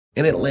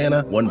In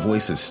Atlanta, one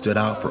voice has stood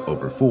out for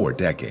over 4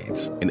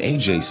 decades. An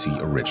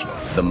AJC original,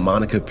 The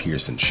Monica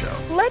Pearson Show.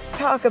 Let's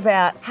talk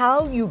about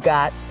how you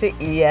got to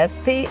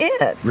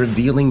ESPN.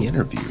 Revealing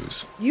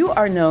interviews. You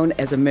are known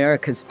as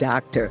America's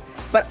doctor,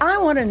 but I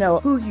want to know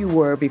who you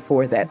were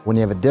before that. When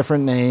you have a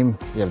different name,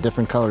 you have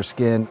different color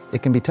skin,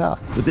 it can be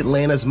tough. With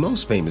Atlanta's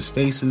most famous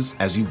faces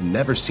as you've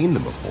never seen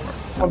them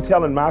before. I'm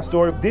telling my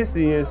story. This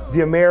is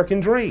the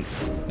American dream.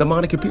 The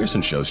Monica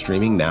Pearson Show,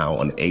 streaming now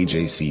on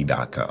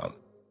AJC.com.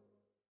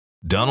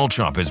 Donald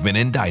Trump has been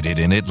indicted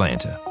in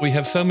Atlanta. We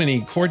have so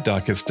many court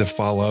dockets to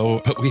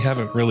follow, but we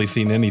haven't really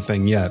seen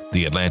anything yet.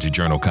 The Atlanta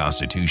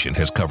Journal-Constitution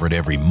has covered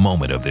every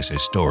moment of this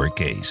historic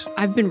case.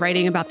 I've been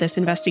writing about this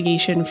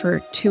investigation for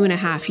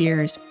 2.5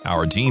 years.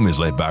 Our team is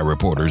led by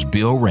reporters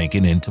Bill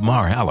Rankin and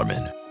Tamar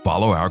Hallerman.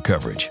 Follow our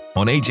coverage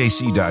on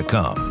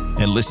AJC.com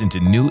and listen to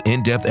new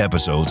in-depth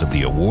episodes of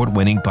the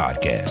award-winning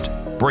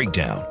podcast,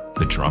 Breakdown,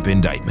 the Trump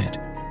Indictment,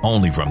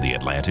 only from the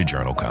Atlanta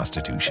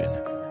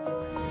Journal-Constitution.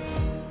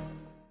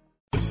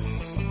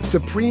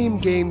 Supreme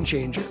game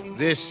changer.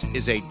 This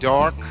is a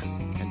dark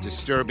and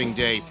disturbing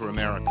day for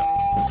America.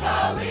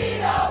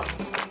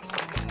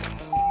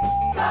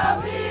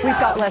 We've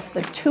got less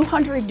than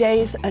 200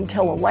 days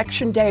until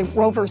Election Day.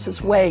 Roe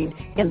versus Wade,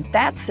 in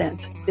that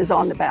sense, is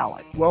on the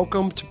ballot.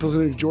 Welcome to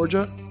Politically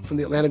Georgia from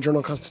the Atlanta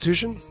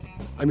Journal-Constitution.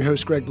 I'm your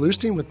host, Greg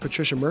Bluestein, with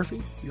Patricia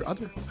Murphy, your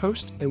other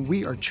host, and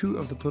we are two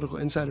of the political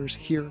insiders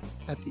here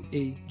at the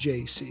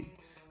AJC.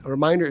 A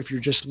reminder, if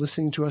you're just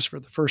listening to us for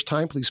the first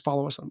time, please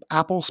follow us on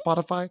Apple,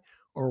 Spotify,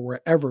 or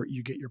wherever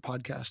you get your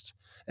podcasts.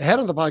 Ahead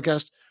of the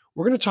podcast,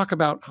 we're going to talk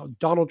about how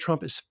Donald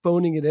Trump is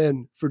phoning it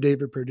in for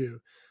David Perdue.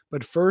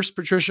 But first,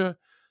 Patricia,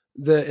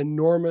 the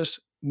enormous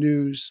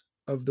news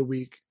of the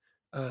week.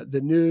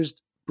 The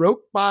news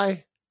broke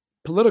by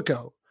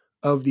Politico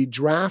of the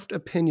draft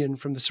opinion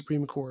from the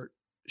Supreme Court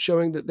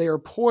showing that they are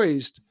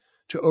poised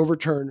to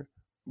overturn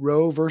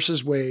Roe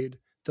versus Wade,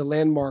 the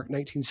landmark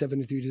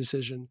 1973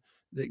 decision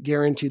that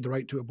guaranteed the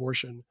right to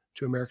abortion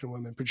to American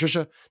women.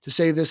 Patricia, to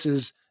say this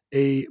is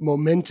a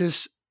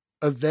momentous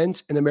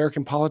event in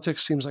American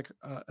politics seems like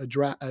a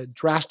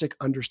drastic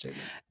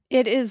understatement.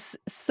 It is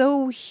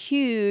so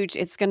huge.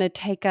 It's going to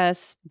take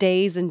us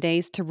days and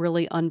days to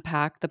really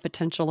unpack the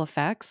potential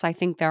effects. I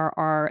think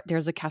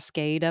there's a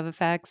cascade of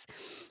effects.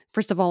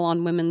 First of all,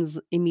 on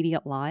women's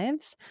immediate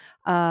lives.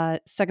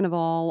 Second of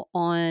all,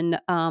 on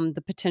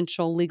the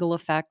potential legal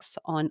effects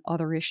on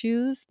other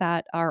issues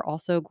that are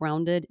also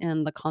grounded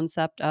in the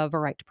concept of a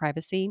right to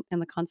privacy in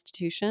the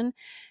Constitution.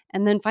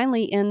 And then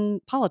finally, in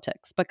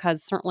politics,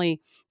 because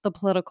certainly the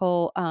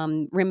political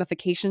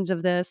ramifications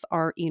of this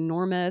are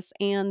enormous.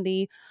 And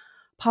the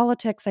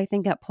politics, I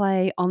think, at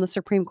play on the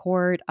Supreme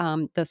Court,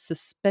 the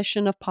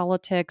suspicion of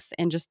politics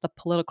and just the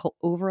political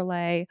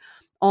overlay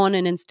on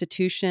an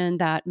institution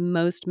that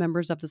most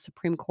members of the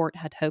Supreme Court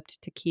had hoped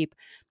to keep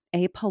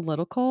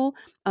apolitical,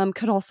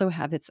 could also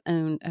have its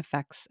own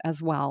effects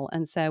as well.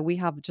 And so we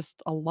have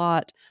just a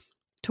lot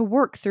to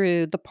work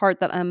through. The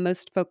part that I'm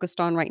most focused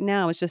on right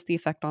now is just the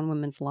effect on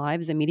women's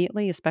lives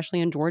immediately,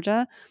 especially in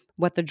Georgia,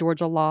 what the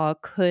Georgia law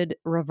could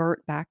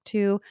revert back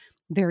to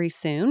very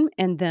soon.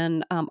 And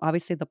then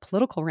obviously the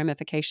political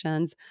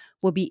ramifications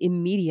will be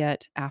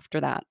immediate after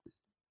that.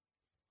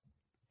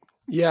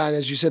 Yeah, and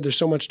as you said, there's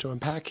so much to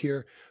unpack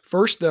here.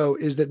 First, though,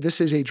 is that this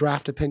is a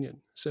draft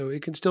opinion. So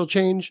it can still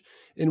change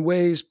in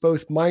ways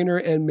both minor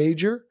and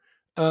major.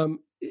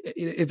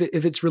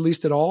 If it's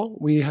released at all,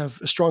 we have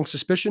a strong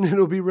suspicion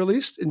it'll be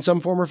released in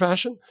some form or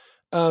fashion.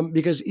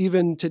 Because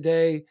even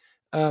today,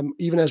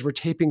 even as we're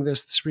taping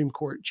this, the Supreme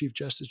Court Chief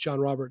Justice John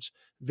Roberts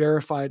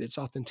verified its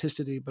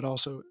authenticity, but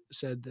also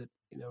said that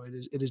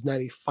it is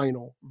not a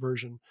final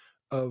version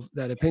of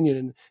that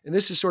opinion. And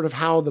this is sort of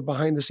how the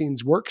behind the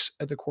scenes works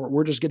at the court.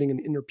 We're just getting an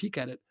inner peek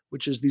at it,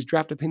 which is these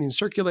draft opinions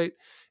circulate.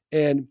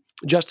 And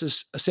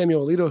Justice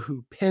Samuel Alito,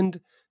 who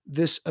penned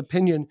this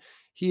opinion,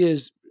 he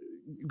is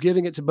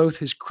giving it to both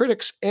his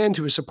critics and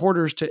to his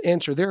supporters to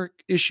answer their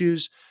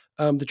issues,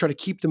 to try to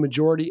keep the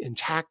majority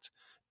intact.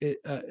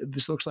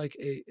 This looks like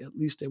at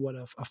least a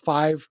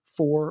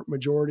 5-4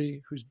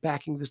 majority who's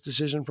backing this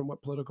decision from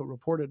what Politico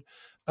reported,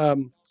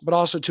 but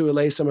also to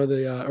allay some of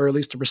the, or at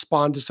least to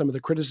respond to some of the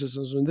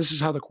criticisms. And this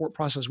is how the court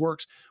process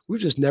works.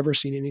 We've just never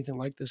seen anything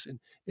like this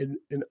in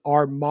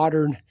our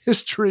modern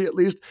history, at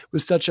least,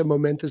 with such a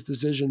momentous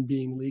decision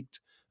being leaked.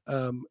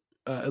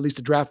 At least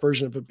a draft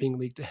version of it being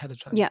leaked ahead of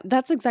time. Yeah,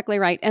 that's exactly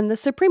right. And the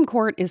Supreme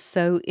Court is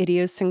so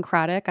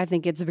idiosyncratic. I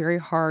think it's very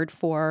hard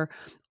for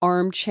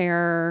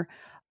armchair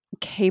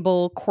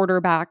cable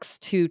quarterbacks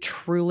to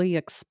truly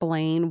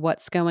explain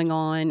what's going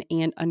on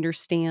and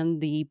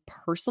understand the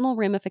personal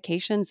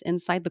ramifications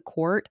inside the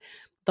court,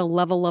 the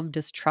level of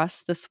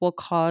distrust this will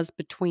cause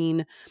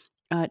between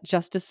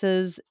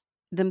justices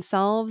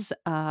themselves,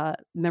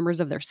 members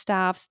of their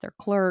staffs, their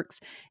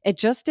clerks.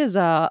 It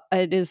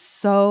is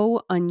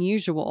so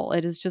unusual.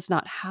 It has just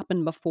not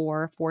happened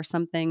before for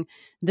something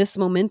this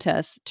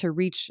momentous to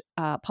reach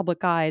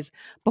public eyes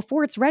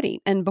before it's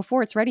ready. And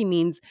before it's ready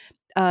means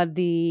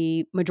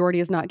The majority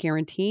is not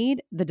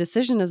guaranteed. The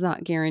decision is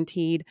not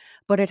guaranteed,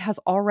 but it has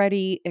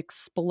already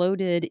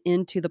exploded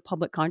into the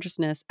public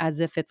consciousness as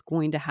if it's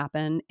going to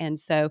happen. And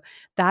so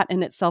that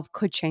in itself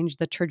could change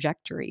the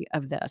trajectory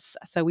of this.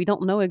 So we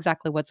don't know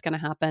exactly what's going to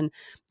happen,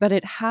 but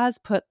it has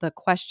put the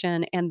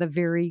question and the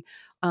very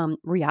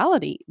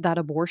reality that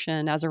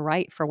abortion as a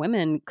right for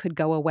women could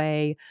go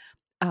away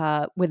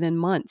within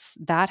months.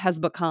 That has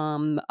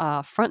become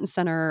front and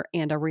center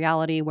and a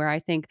reality where I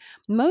think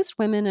most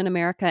women in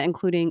America,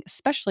 including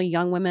especially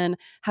young women,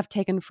 have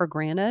taken for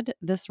granted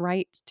this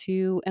right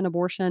to an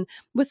abortion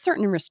with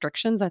certain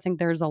restrictions. I think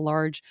there's a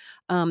large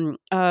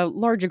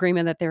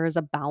agreement that there is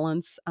a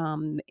balance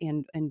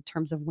in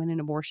terms of when an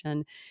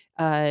abortion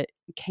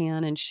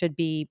can and should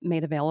be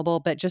made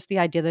available. But just the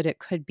idea that it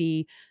could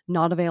be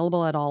not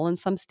available at all in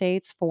some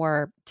states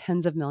for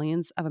tens of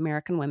millions of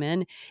American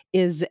women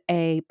is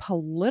a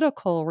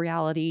political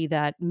reality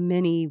that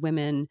many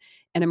women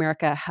in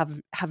America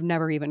have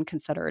never even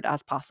considered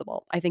as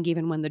possible. I think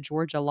even when the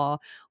Georgia law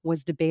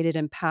was debated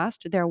and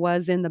passed, there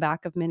was in the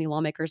back of many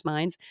lawmakers'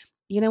 minds,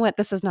 you know what,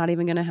 this is not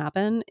even going to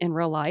happen in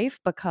real life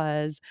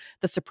because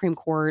the Supreme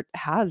Court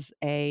has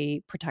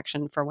a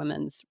protection for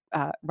women's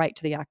right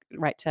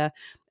to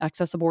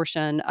access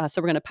abortion.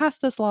 So we're going to pass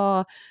this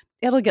law.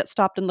 It'll get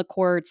stopped in the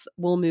courts.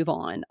 We'll move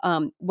on.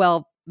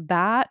 Well,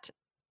 that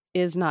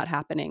is not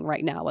happening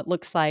right now. It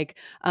looks like,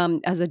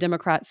 as a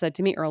Democrat said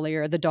to me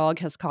earlier, the dog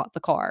has caught the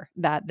car,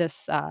 that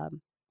this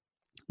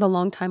the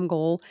longtime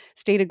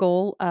stated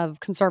goal of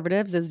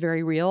conservatives is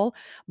very real,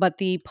 but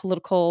the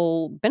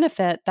political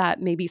benefit that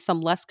maybe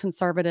some less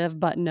conservative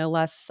but no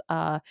less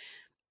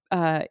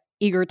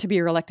eager to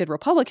be reelected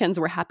Republicans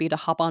were happy to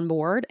hop on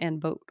board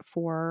and vote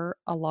for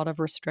a lot of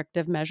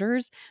restrictive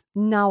measures.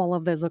 Now all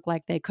of those look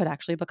like they could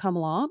actually become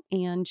law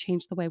and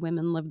change the way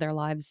women live their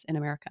lives in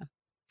America.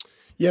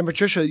 Yeah, and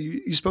Patricia,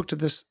 you spoke to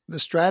the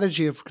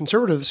strategy of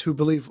conservatives who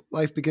believe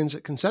life begins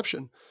at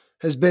conception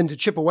has been to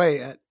chip away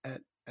at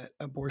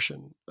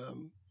abortion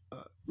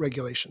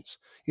regulations.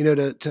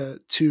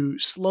 To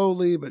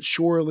slowly but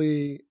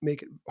surely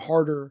make it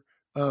harder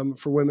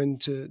for women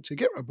to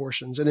get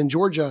abortions. And in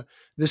Georgia,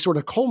 this sort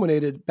of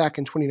culminated back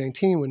in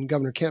 2019 when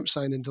Governor Kemp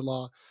signed into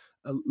law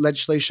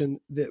legislation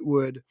that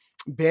would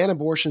ban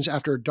abortions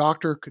after a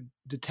doctor could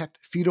detect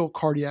fetal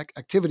cardiac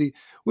activity,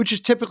 which is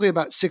typically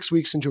about 6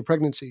 weeks into a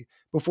pregnancy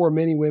before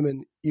many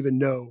women even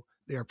know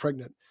they are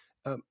pregnant.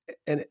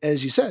 And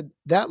as you said,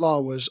 that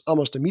law was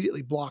almost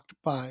immediately blocked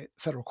by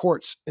federal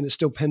courts and is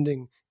still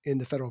pending in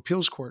the federal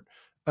appeals court.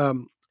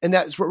 And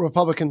that's what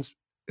Republicans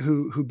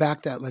who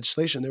backed that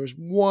legislation. There was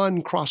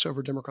one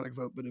crossover Democratic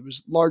vote, but it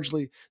was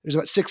largely, there's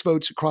about 6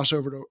 votes crossed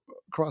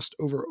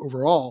over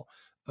overall.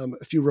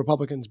 A few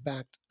Republicans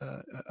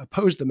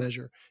opposed the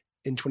measure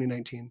in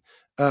 2019.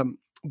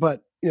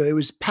 But it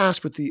was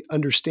passed with the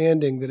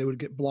understanding that it would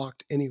get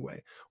blocked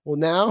anyway. Well,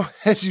 now,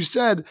 as you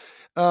said,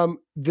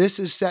 this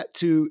is set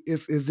to,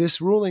 if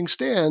this ruling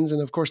stands,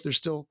 and of course there's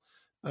still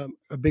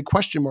a big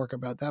question mark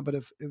about that, but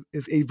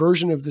if a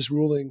version of this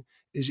ruling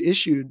is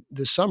issued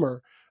this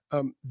summer,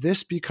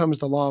 this becomes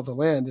the law of the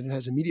land, and it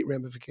has immediate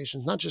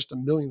ramifications, not just to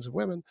millions of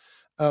women,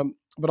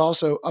 but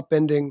also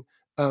upending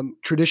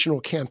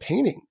traditional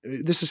campaigning.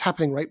 This is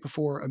happening right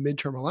before a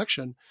midterm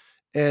election.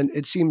 And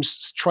it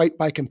seems trite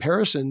by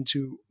comparison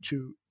to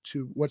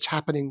what's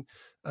happening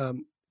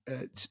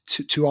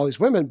to all these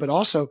women, but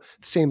also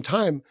at the same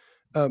time,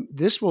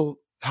 this will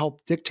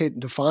help dictate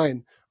and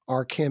define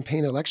our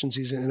campaign election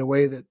season in a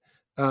way that,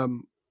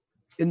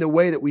 in the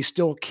way that we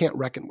still can't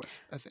reckon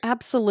with, I think.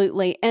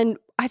 Absolutely. And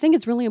I think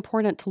it's really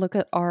important to look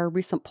at our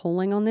recent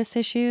polling on this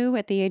issue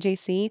at the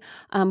AJC.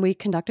 We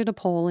conducted a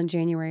poll in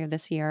January of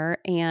this year,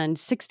 and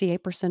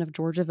 68% of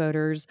Georgia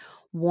voters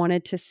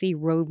wanted to see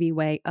Roe v.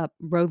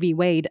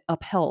 Wade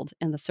upheld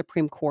in the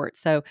Supreme Court.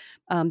 So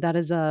that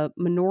is a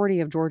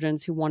minority of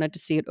Georgians who wanted to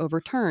see it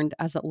overturned,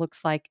 as it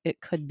looks like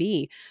it could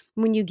be.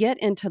 When you get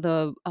into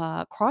the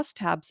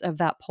crosstabs of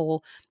that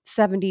poll,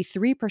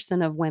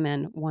 73% of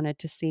women wanted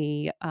to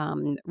see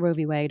Roe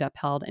v. Wade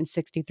upheld, and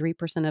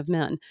 63% of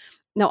men.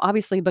 Now,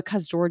 obviously,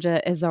 because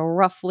Georgia is a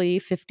roughly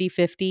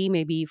 50-50,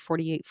 maybe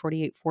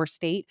 48-48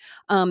 state,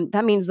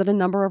 that means that a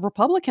number of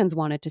Republicans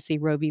wanted to see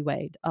Roe v.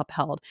 Wade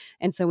upheld.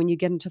 And so when you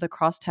get into the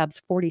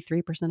crosstabs,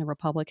 43% of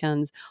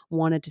Republicans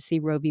wanted to see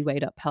Roe v.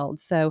 Wade upheld.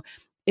 So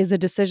is a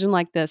decision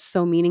like this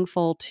so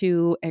meaningful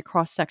to a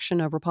cross-section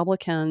of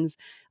Republicans,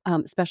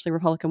 especially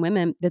Republican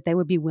women, that they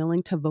would be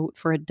willing to vote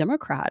for a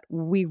Democrat?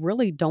 We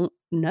really don't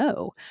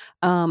know.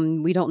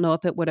 We don't know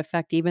if it would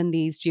affect even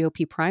these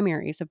GOP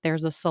primaries, if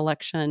there's a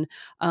selection.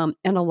 And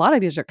a lot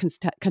of these are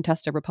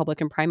contested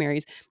Republican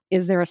primaries.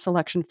 Is there a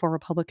selection for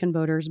Republican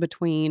voters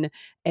between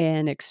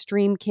an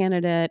extreme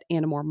candidate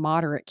and a more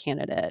moderate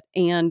candidate?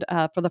 And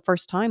for the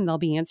first time, they'll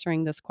be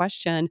answering this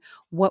question: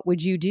 what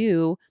would you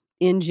do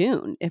in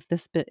June if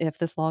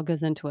this law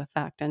goes into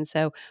effect? And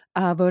so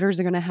voters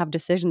are going to have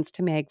decisions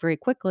to make very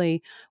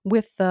quickly,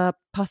 with the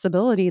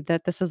possibility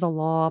that this is a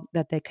law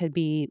that they could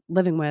be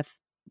living with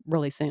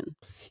really soon.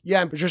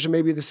 Yeah, and Patricia,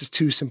 maybe this is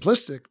too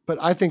simplistic, but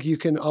I think you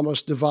can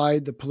almost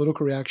divide the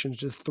political reactions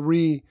to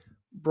three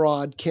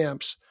broad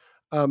camps.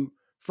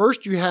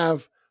 First, you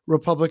have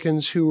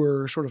Republicans who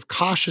were sort of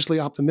cautiously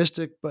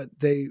optimistic, but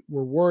they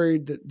were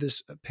worried that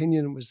this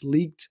opinion was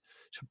leaked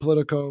to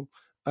Politico,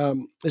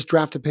 this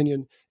draft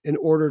opinion, in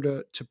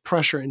order to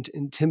pressure and to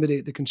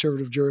intimidate the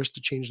conservative jurists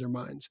to change their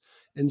minds.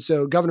 And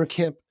so Governor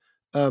Kemp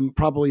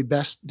probably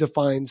best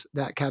defines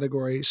that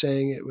category,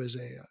 saying it was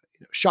a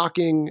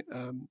shocking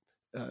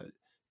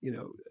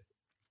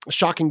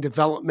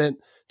development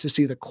to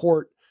see the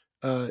court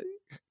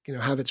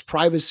have its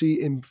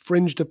privacy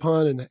infringed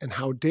upon, and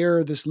how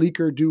dare this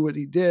leaker do what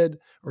he did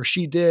or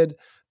she did.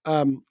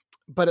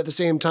 But at the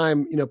same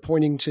time,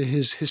 pointing to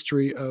his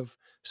history of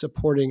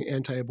supporting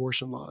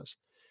anti-abortion laws.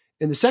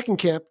 In the second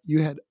camp,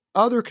 you had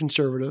other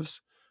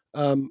conservatives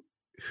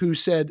who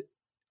said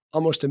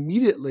almost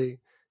immediately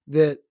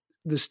that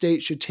the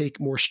state should take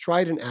more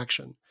strident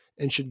action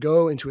and should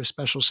go into a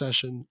special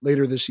session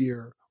later this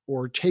year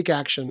or take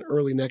action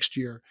early next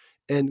year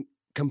and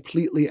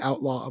completely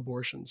outlaw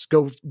abortions,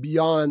 go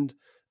beyond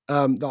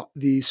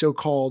the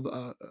so-called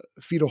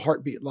fetal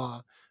heartbeat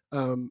law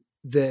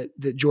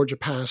that Georgia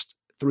passed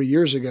 3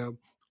 years ago,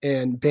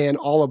 and ban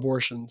all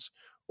abortions,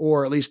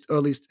 or at least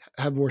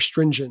have more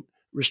stringent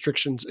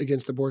restrictions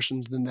against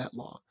abortions than that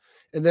law.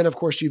 And then, of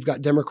course, you've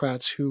got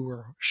Democrats who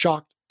were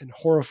shocked and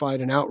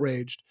horrified and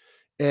outraged,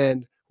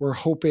 and were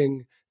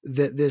hoping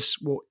that this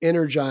will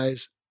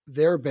energize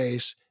their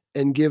base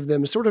and give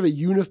them sort of a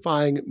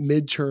unifying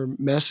midterm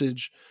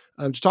message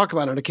to talk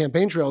about on a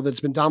campaign trail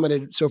that's been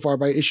dominated so far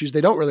by issues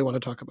they don't really want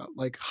to talk about,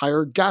 like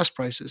higher gas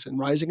prices and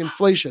rising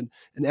inflation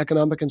and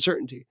economic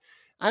uncertainty.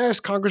 I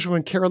asked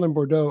Congresswoman Carolyn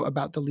Bourdeaux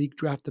about the leaked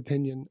draft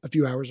opinion a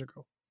few hours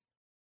ago.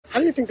 How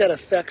do you think that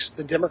affects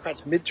the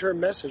Democrats' midterm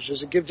message?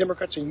 Does it give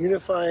Democrats a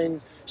unifying,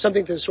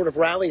 something to sort of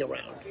rally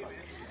around?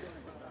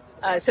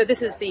 So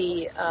this is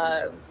the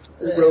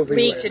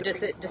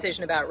leaked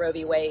decision about Roe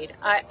v. Wade.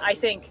 I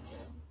think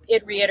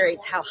it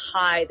reiterates how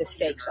high the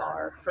stakes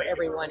are for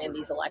everyone in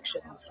these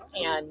elections.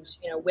 And,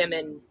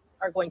 women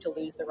are going to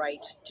lose the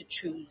right to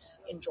choose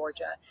in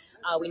Georgia.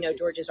 We know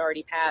Georgia's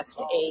already passed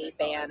a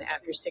ban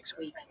after 6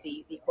 weeks,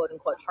 the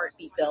quote-unquote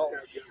heartbeat bill.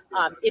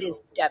 It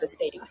is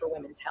devastating for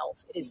women's health.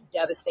 It is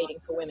devastating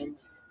for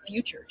women's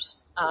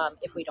futures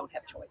if we don't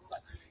have choice.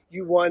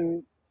 You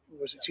won,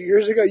 was it 2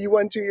 years ago? You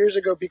won 2 years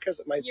ago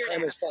because my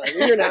time is flying.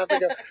 A year and a half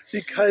ago,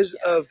 because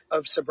of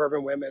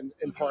suburban women,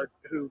 in part,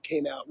 who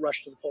came out,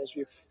 rushed to the polls for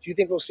you. Do you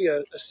think we'll see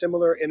a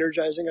similar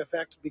energizing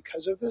effect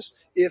because of this,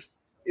 if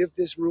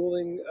this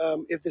ruling,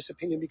 if this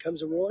opinion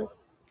becomes a ruling?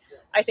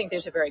 I think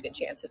there's a very good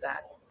chance of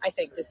that. I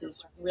think this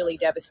is really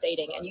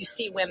devastating. And you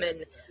see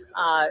women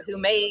who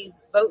may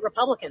vote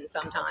Republican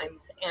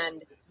sometimes,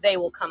 and they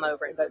will come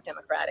over and vote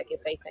Democratic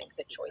if they think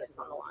that choice is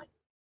on the line.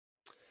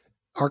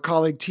 Our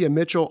colleague Tia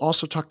Mitchell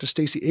also talked to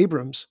Stacey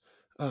Abrams,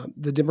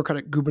 the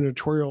Democratic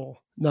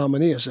gubernatorial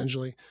nominee,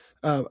 essentially,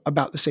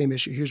 about the same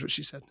issue. Here's what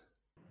she said.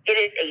 It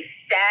is a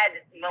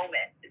sad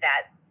moment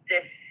that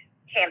this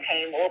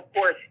campaign will, of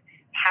course,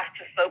 have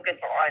to focus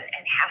on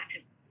and have to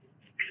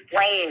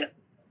explain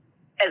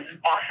as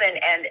often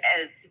and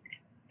as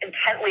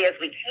intently as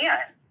we can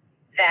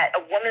that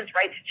a woman's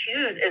right to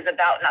choose is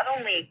about not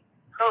only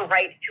her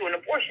right to an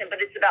abortion, but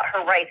it's about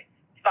her right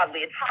to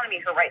bodily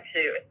autonomy, her right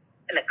to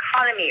an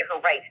economy,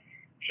 her right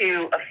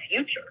to a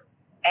future.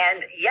 And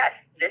yes,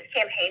 this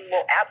campaign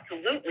will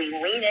absolutely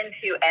lean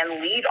into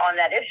and lead on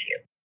that issue.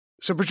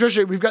 So,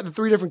 Patricia, we've got the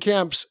three different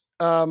camps.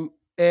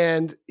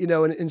 And,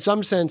 in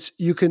some sense,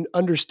 you can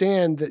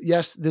understand that,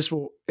 yes, this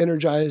will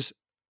energize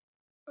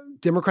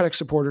Democratic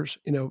supporters,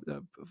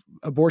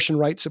 abortion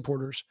rights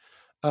supporters.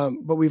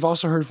 But we've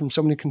also heard from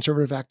so many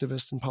conservative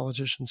activists and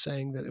politicians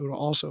saying that it would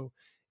also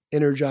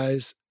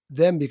energize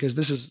them, because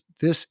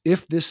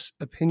if this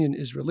opinion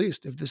is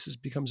released, if this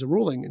becomes a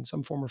ruling in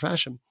some form or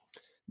fashion,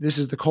 this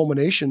is the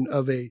culmination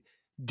of a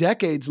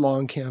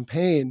decades-long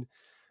campaign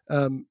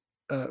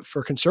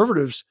for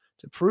conservatives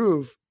to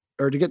prove,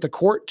 or to get the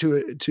court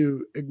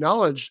to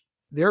acknowledge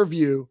their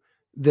view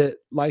that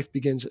life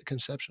begins at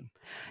conception.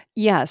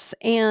 Yes.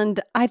 And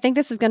I think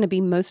this is going to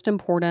be most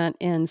important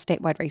in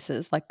statewide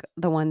races, like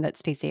the one that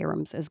Stacey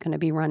Abrams is going to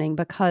be running,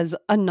 because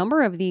a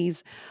number of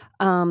these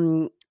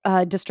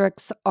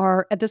districts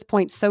are at this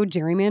point so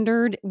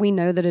gerrymandered. We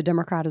know that a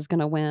Democrat is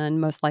going to win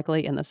most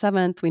likely in the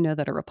 7th. We know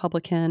that a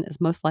Republican is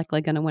most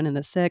likely going to win in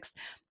the 6th.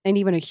 And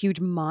even a huge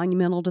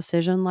monumental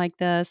decision like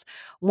this,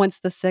 once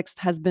the 6th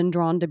has been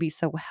drawn to be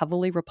so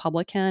heavily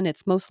Republican,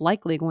 it's most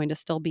likely going to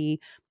still be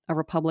a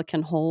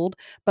Republican hold.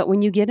 But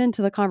when you get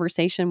into the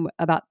conversation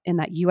about in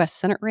that U.S.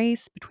 Senate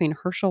race between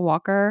Herschel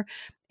Walker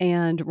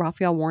and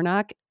Raphael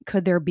Warnock,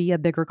 could there be a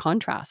bigger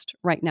contrast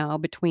right now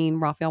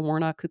between Raphael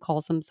Warnock, who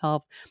calls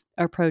himself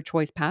a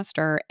pro-choice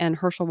pastor, and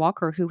Herschel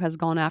Walker, who has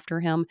gone after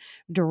him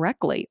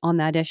directly on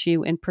that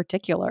issue in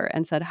particular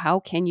and said, how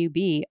can you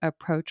be a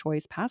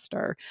pro-choice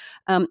pastor?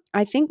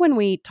 I think when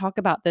we talk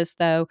about this,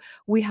 though,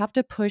 we have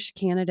to push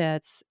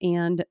candidates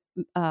and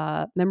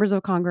members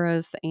of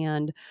Congress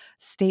and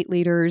state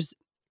leaders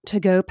to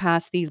go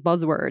past these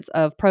buzzwords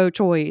of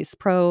pro-choice,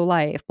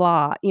 pro-life,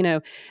 blah.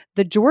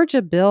 The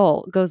Georgia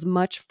bill goes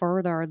much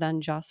further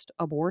than just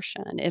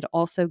abortion. It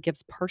also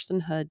gives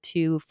personhood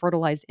to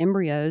fertilized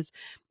embryos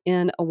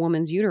in a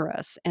woman's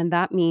uterus. And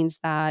that means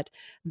that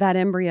that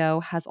embryo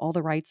has all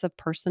the rights of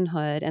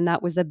personhood. And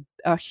that was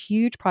a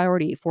huge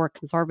priority for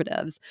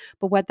conservatives.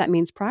 But what that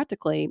means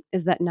practically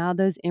is that now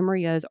those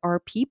embryos are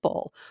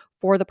people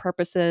for the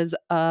purposes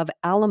of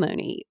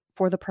alimony,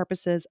 for the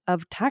purposes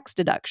of tax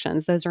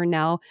deductions. Those are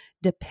now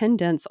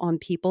dependents on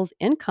people's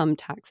income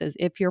taxes.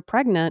 If you're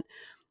pregnant,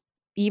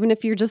 even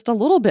if you're just a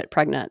little bit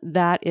pregnant,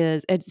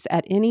 it's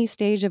at any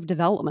stage of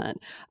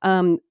development.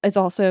 It's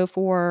also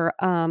for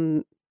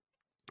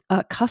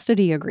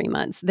custody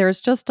agreements.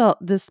 There's just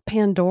this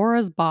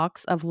Pandora's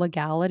box of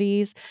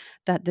legalities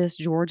that this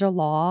Georgia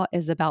law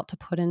is about to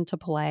put into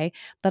play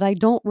that I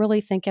don't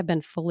really think have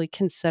been fully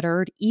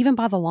considered, even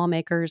by the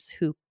lawmakers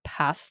who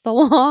passed the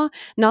law.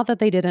 Not that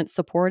they didn't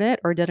support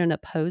it or didn't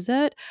oppose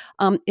it.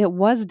 It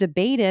was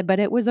debated, but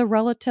it was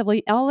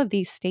all of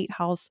these state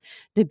house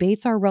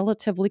debates are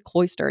relatively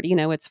cloistered.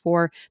 It's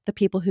for the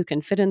people who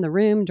can fit in the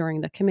room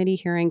during the committee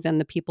hearings and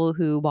the people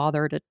who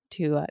bother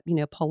to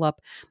pull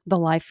up the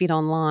live feed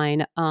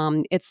online.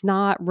 It's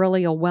not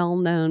really a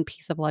well-known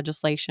piece of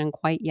legislation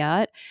quite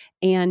yet.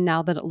 And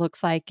now that it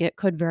looks like it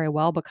could very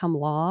well become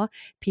law,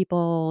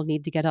 people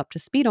need to get up to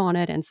speed on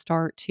it and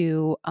start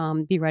to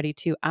be ready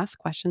to ask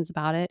questions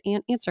about it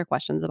and answer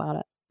questions about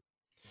it.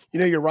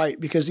 You're right,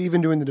 because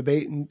even during the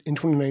debate in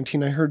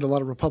 2019, I heard a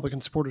lot of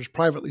Republican supporters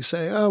privately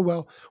say, oh,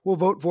 well, we'll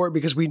vote for it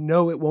because we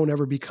know it won't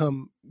ever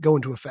go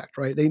into effect,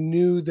 right? They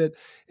knew that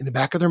in the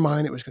back of their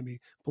mind, it was going to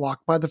be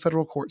blocked by the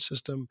federal court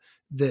system,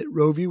 that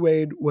Roe v.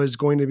 Wade was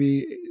going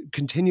to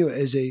continue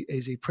as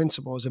a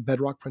principle, as a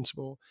bedrock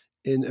principle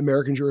in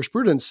American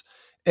jurisprudence.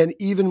 And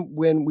even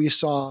when we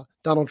saw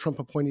Donald Trump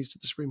appointees to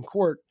the Supreme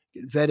Court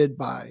get vetted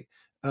by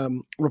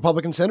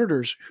Republican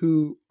senators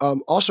who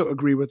also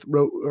agree with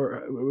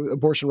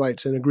abortion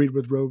rights and agreed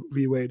with Roe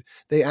v. Wade,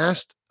 they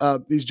asked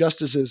these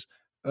justices,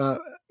 kind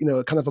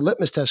of a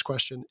litmus test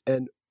question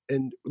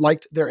and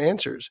liked their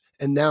answers.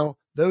 And now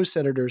those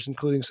senators,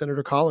 including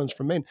Senator Collins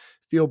from Maine,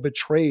 feel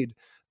betrayed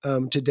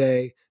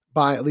today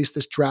by at least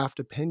this draft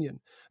opinion.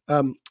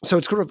 So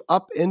it's sort of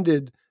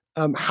upended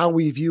how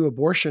we view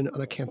abortion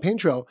on a campaign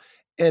trail.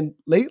 And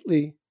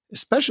lately,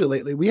 especially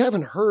lately, we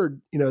haven't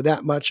heard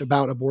that much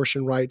about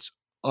abortion rights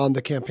on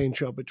the campaign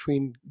trail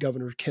between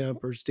Governor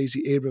Kemp or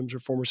Stacey Abrams or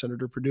former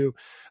Senator Perdue.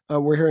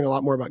 We're hearing a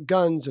lot more about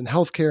guns and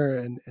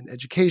healthcare and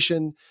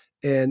education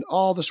and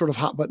all the sort of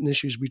hot button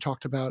issues we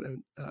talked about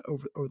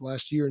over the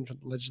last year in the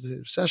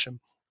legislative session.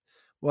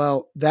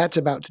 Well, that's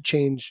about to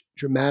change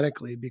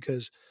dramatically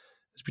because,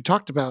 as we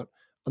talked about,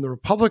 on the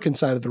Republican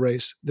side of the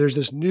race, there's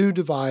this new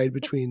divide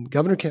between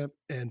Governor Kemp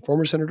and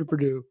former Senator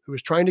Perdue, who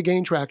is trying to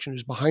gain traction,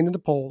 who's behind in the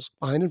polls,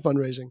 behind in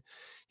fundraising.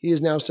 He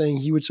is now saying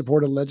he would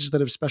support a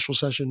legislative special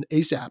session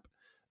ASAP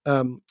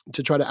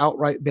to try to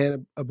outright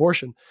ban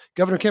abortion.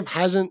 Governor Kemp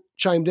hasn't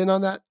chimed in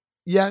on that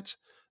yet.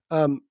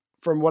 From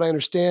what I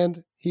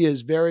understand, he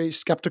is very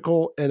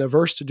skeptical and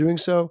averse to doing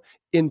so,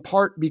 in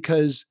part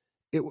because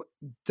you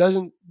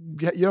don't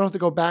have to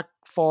go back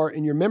far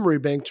in your memory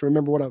bank to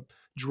remember what a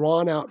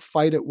drawn out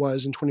fight it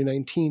was in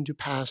 2019 to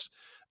pass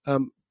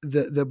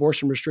the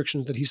abortion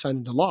restrictions that he signed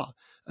into law.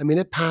 I mean,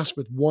 it passed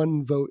with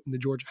one vote in the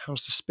Georgia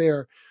House to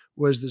spare.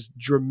 Was this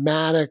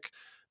dramatic,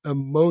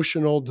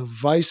 emotional,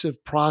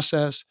 divisive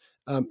process.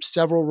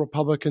 Several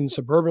Republican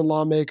suburban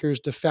lawmakers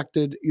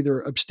defected, either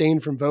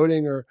abstained from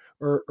voting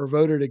or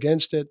voted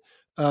against it.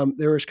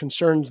 There was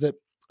concerns that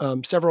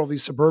several of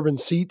these suburban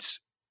seats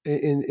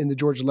in the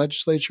Georgia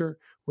legislature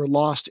were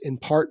lost in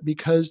part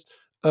because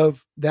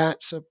of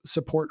that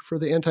support for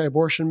the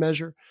anti-abortion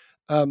measure.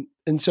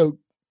 And so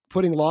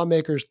putting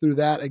lawmakers through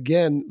that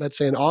again, let's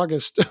say in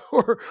August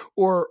or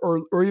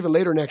even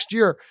later next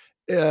year,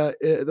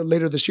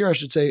 later this year, I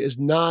should say, is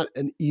not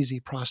an easy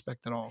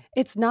prospect at all.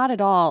 It's not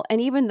at all. And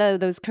even though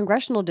those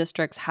congressional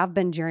districts have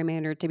been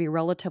gerrymandered to be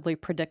relatively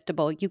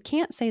predictable, you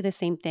can't say the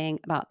same thing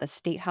about the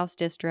state house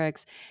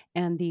districts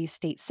and the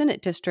state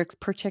senate districts,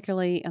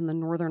 particularly in the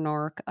northern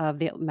arc of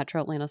the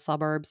metro Atlanta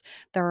suburbs.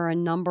 There are a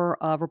number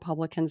of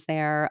Republicans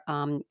there,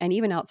 and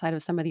even outside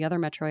of some of the other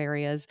metro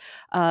areas,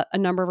 a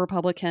number of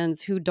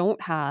Republicans who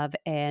don't have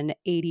an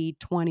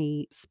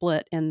 80-20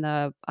 split in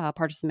the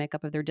partisan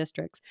makeup of their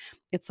districts.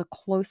 It's a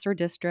closer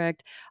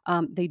district.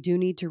 They do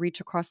need to reach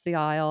across the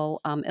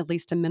aisle, at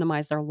least to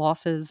minimize their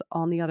losses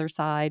on the other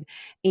side.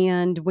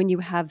 And when you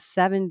have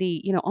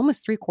 70,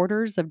 almost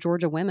 3/4 of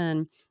Georgia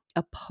women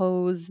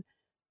oppose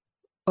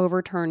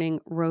overturning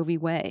Roe v.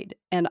 Wade.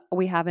 And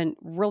we haven't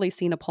really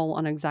seen a poll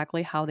on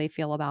exactly how they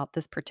feel about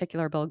this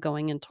particular bill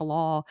going into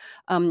law,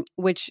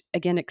 which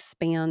again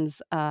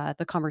expands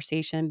the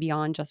conversation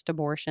beyond just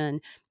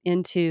abortion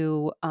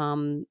into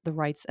the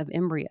rights of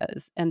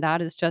embryos. And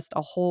that is just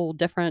a whole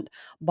different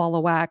ball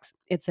of wax.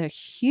 It's a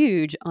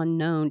huge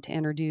unknown to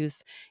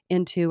introduce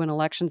into an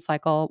election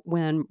cycle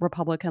when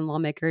Republican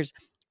lawmakers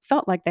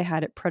felt like they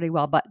had it pretty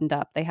well buttoned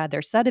up. They had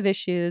their set of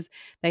issues,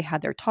 they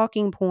had their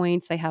talking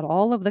points, they had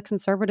all of the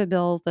conservative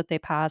bills that they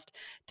passed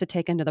to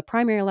take into the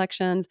primary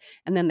elections,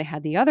 and then they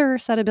had the other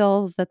set of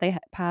bills that they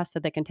passed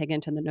that they can take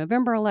into the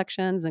November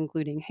elections,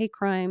 including hate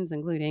crimes,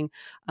 including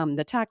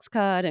the tax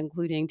cut,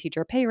 including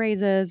teacher pay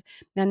raises.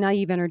 And now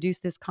you've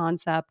introduced this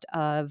concept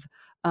of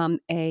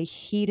a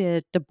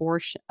heated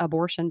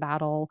abortion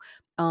battle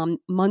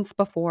months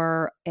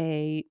before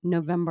a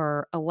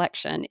November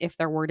election, if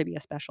there were to be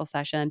a special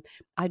session.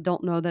 I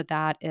don't know that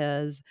that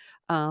is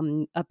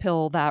a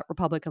pill that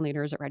Republican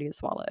leaders are ready to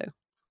swallow.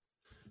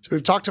 So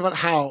we've talked about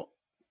how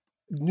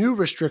new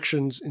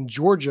restrictions in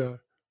Georgia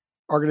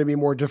are going to be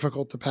more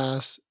difficult to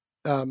pass.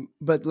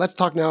 But let's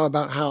talk now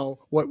about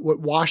what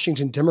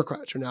Washington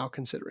Democrats are now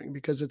considering,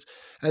 because it's,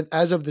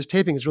 as of this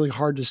taping, it's really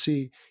hard to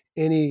see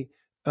any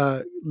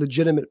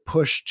legitimate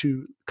push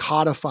to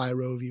codify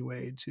Roe v.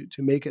 Wade,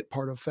 to make it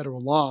part of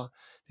federal law,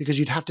 because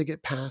you'd have to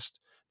get past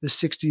the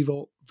 60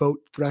 vote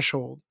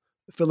threshold,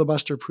 the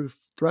filibuster-proof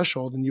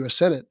threshold in the U.S.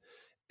 Senate.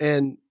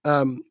 And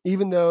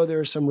even though there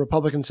are some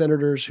Republican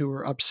senators who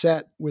are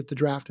upset with the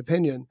draft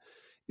opinion,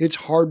 it's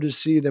hard to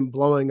see them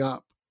blowing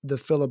up the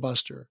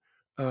filibuster,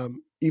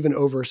 even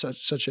over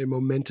such a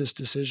momentous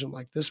decision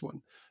like this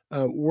one.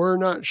 We're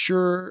not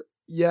sure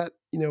yet,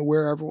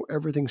 where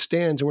everything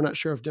stands, and we're not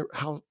sure if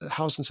how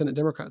House and Senate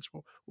Democrats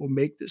will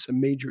make this a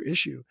major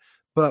issue.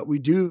 But we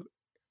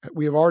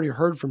have already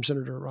heard from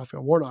Senator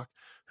Raphael Warnock,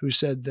 who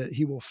said that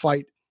he will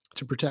fight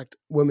to protect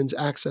women's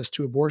access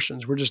to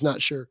abortions. We're just not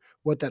sure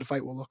what that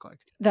fight will look like.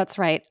 That's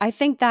right. I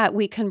think that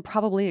we can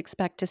probably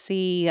expect to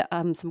see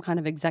some kind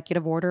of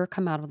executive order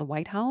come out of the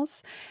White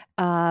House.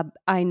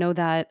 I know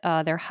that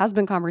there has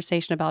been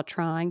conversation about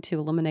trying to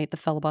eliminate the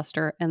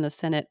filibuster in the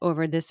Senate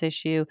over this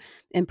issue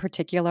in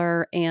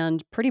particular,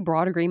 and pretty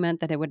broad agreement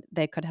that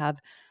they could have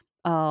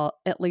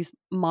at least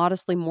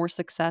modestly more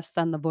success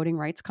than the voting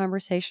rights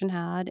conversation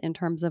had in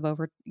terms of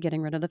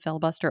getting rid of the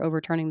filibuster,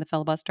 overturning the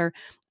filibuster.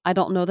 I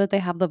don't know that they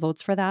have the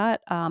votes for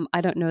that.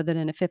 I don't know that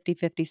in a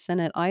 50-50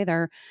 Senate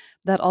either,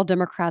 that all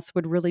Democrats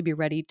would really be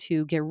ready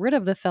to get rid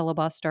of the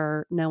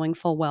filibuster, knowing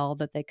full well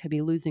that they could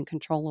be losing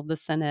control of the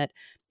Senate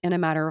in a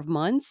matter of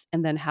months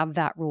and then have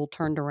that rule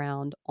turned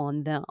around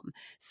on them.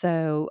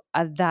 So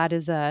that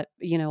is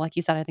like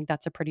you said, I think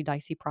that's a pretty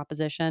dicey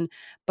proposition,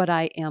 but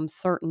I am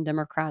certain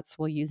Democrats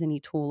will use any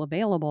tool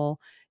available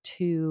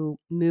to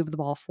move the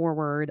ball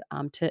forward,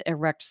 to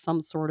erect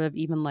some sort of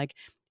even like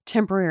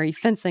temporary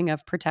fencing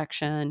of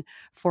protection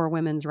for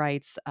women's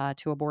rights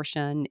to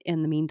abortion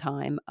in the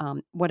meantime.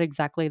 What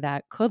exactly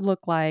that could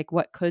look like,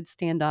 what could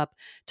stand up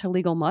to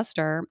legal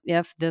muster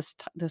if this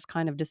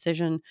kind of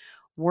decision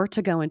were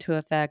to go into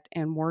effect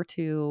and were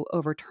to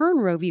overturn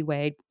Roe v.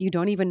 Wade. You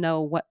don't even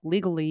know what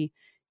legally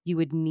you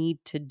would need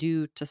to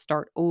do to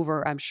start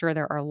over. I'm sure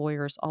there are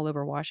lawyers all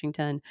over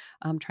Washington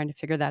trying to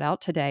figure that out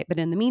today. But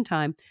in the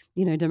meantime,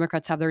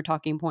 Democrats have their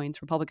talking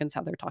points, Republicans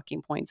have their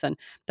talking points, and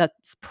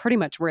that's pretty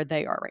much where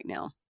they are right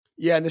now.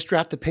 Yeah, and this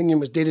draft opinion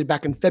was dated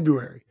back in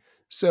February.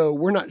 So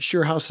we're not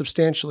sure how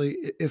substantially,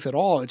 if at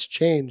all, it's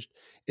changed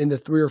in the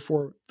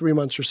 3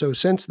 months or so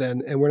since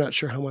then. And we're not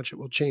sure how much it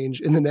will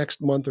change in the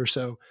next month or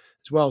so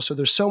as well. So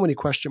there's so many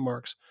question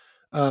marks.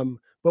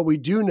 But we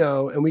do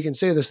know, and we can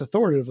say this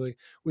authoritatively,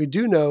 we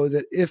do know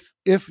that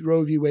if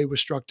Roe v. Wade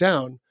was struck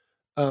down,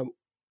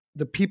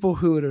 the people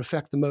who it would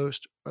affect the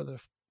most are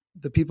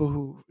the people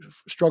who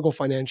struggle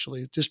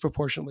financially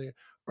disproportionately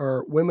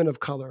are women of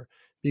color,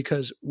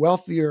 because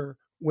wealthier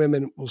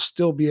women will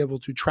still be able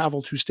to travel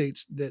to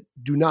states that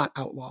do not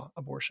outlaw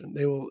abortion.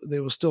 They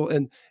will still,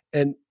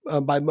 and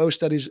by most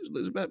studies,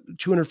 about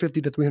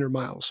 250 to 300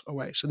 miles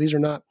away. So these are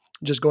not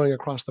just going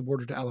across the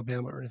border to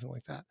Alabama or anything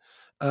like that.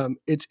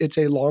 It's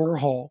a longer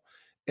haul,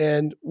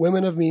 and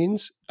women of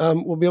means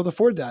will be able to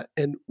afford that.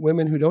 And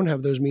women who don't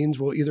have those means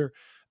will either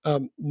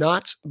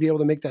not be able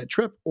to make that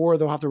trip, or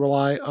they'll have to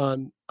rely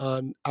on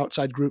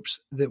outside groups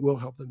that will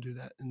help them do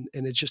that. And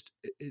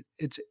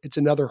it's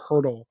another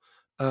hurdle.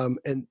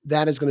 And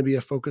that is going to be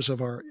a focus of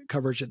our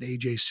coverage at the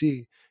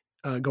AJC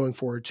going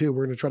forward too.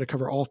 We're going to try to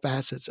cover all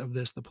facets of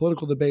this: the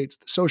political debates,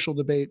 the social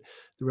debate,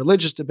 the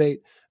religious debate,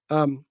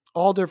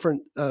 all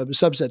different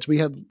subsets. We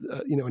had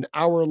an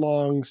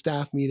hour-long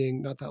staff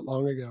meeting not that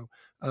long ago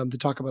to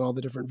talk about all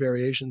the different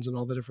variations and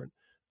all the different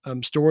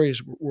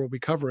stories we'll be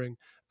covering.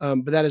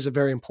 But that is a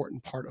very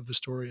important part of the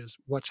story: is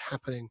what's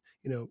happening.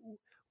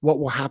 What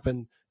will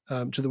happen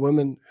to the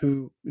women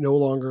who no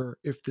longer,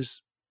 if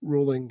this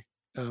ruling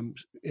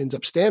ends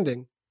up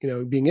standing,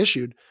 being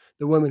issued,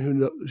 the women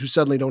who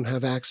suddenly don't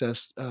have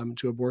access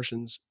to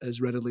abortions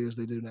as readily as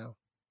they do now.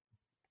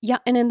 Yeah,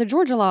 and in the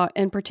Georgia law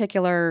in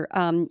particular,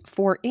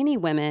 for any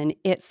women,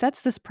 it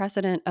sets this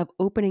precedent of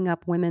opening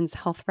up women's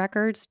health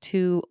records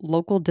to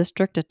local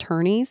district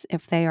attorneys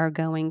if they are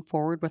going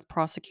forward with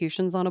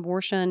prosecutions on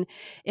abortion.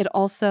 It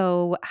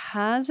also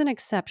has an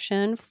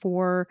exception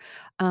for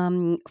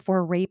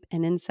rape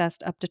and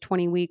incest up to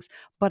 20 weeks,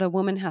 but a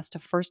woman has to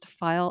first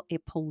file a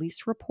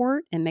police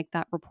report and make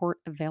that report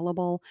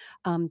available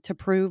to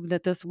prove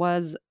that this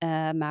was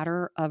a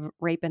matter of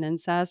rape and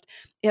incest.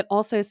 It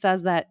also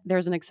says that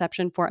there's an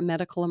exception for a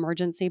medical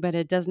emergency, but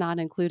it does not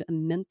include a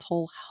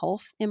mental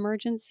health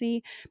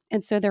emergency.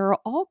 And so there are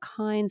all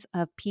kinds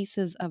of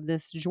pieces of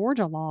this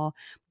Georgia law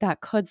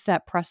that could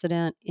set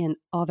precedent in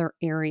other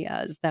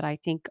areas that I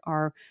think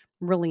are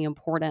really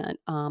important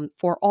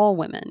for all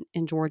women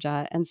in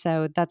Georgia. And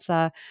so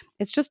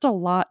it's just a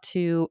lot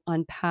to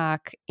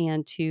unpack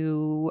and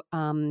to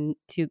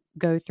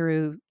go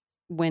through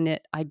when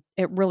it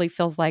really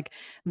feels like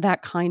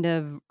that kind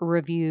of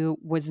review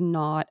was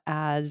not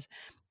as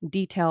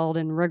detailed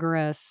and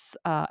rigorous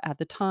at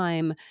the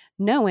time,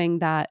 knowing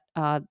that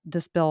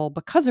this bill,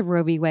 because of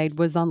Roe v. Wade,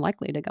 was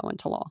unlikely to go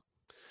into law.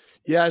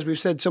 Yeah, as we've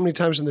said so many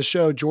times in the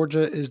show,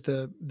 Georgia is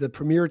the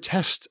premier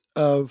test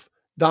of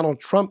Donald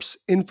Trump's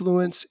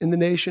influence in the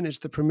nation. It's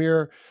the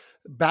premier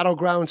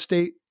battleground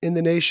state in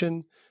the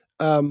nation.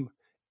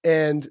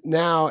 And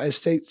now, as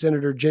State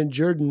Senator Jen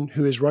Jordan,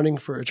 who is running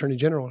for Attorney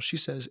General, she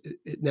says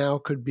it now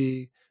could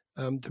be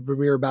the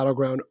premier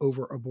battleground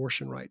over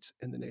abortion rights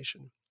in the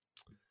nation.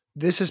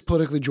 This is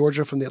Politically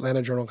Georgia from the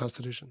Atlanta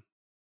Journal-Constitution.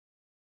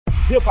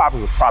 Hip-hop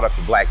is a product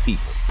of Black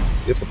people.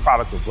 It's a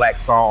product of Black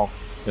song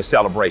and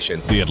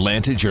celebration. The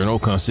Atlanta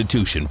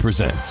Journal-Constitution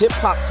presents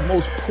hip-hop's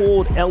most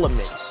pulled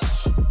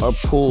elements are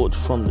pulled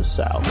from the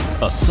South.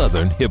 A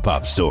Southern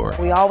hip-hop story.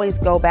 We always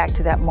go back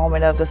to that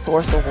moment of the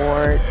Source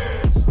Awards.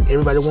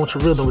 Everybody wants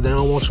your rhythm, but they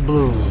don't want your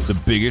blues. The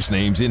biggest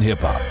names in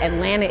hip-hop.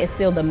 Atlanta is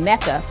still the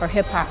mecca for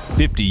hip-hop.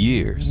 50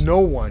 years. No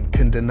one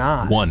can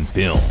deny one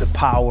film. The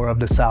power of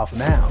the South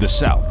now. The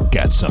South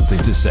got something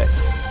to say.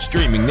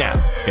 Streaming now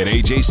at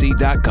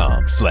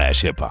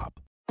ajc.com/hiphop.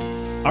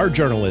 Our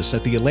journalists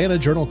at the Atlanta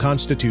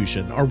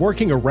Journal-Constitution are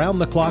working around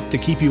the clock to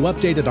keep you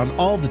updated on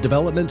all the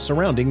developments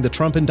surrounding the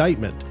Trump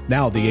indictment.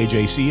 Now the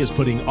AJC is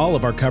putting all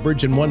of our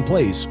coverage in one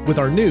place with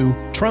our new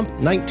Trump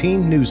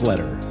 19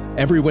 newsletter.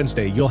 Every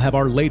Wednesday, you'll have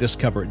our latest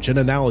coverage and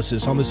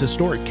analysis on this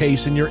historic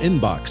case in your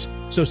inbox.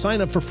 So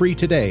sign up for free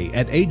today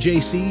at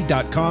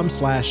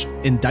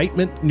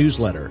ajc.com/indictment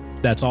newsletter.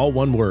 That's all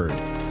one word.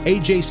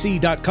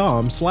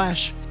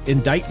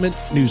 ajc.com/indictment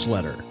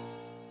newsletter.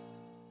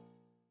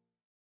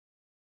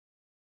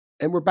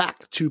 And we're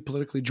back to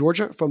Politically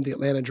Georgia from the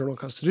Atlanta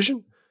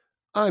Journal-Constitution.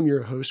 I'm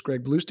your host,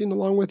 Greg Bluestein,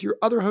 along with your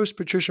other host,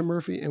 Patricia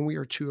Murphy, and we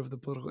are two of the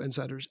political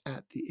insiders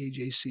at the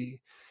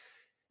AJC.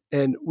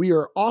 And we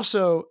are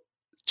also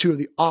two of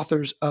the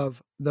authors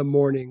of The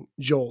Morning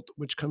Jolt,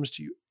 which comes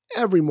to you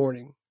every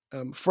morning,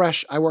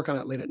 fresh. I work on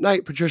it late at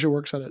night. Patricia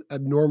works on it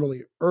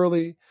abnormally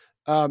early.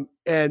 And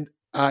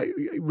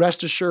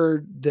rest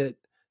assured that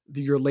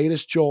your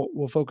latest Jolt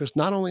will focus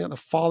not only on the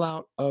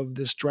fallout of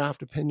this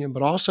draft opinion,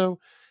 but also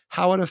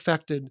how it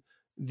affected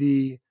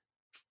the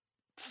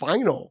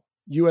final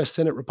U.S.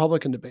 Senate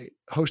Republican debate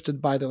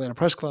hosted by the Atlanta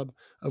Press Club,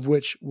 of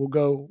which will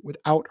go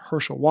without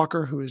Herschel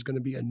Walker, who is going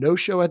to be a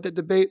no-show at the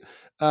debate.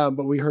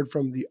 But we heard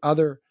from the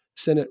other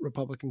Senate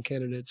Republican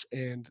candidates,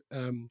 and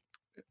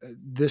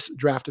this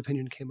draft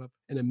opinion came up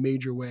in a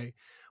major way.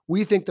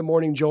 We think the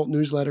Morning Jolt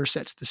newsletter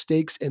sets the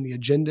stakes and the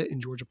agenda in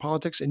Georgia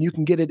politics, and you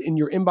can get it in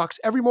your inbox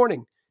every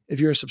morning.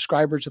 If you're a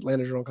subscriber to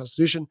Atlanta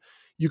Journal-Constitution,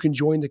 you can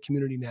join the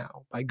community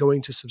now by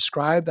going to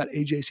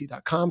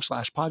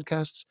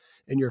subscribe.ajc.com/podcasts,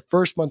 and your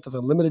first month of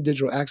unlimited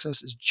digital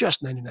access is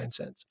just 99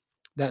 cents.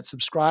 That's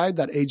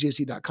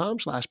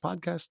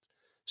subscribe.ajc.com/podcasts,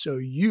 so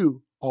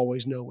you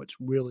always know what's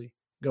really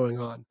going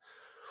on.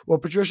 Well,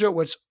 Patricia,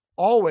 what's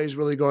always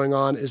really going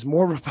on is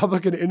more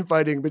Republican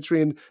infighting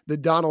between the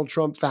Donald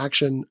Trump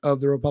faction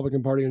of the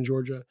Republican Party in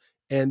Georgia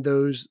and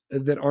those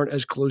that aren't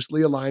as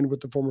closely aligned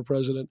with the former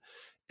president.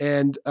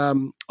 And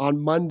on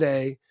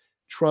Monday,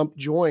 Trump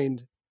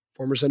joined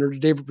former Senator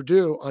David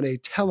Perdue on a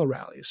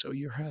tele-rally. So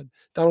you had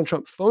Donald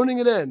Trump phoning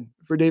it in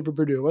for David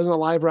Perdue. It wasn't a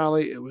live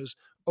rally. It was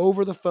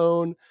over the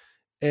phone.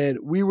 And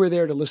we were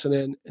there to listen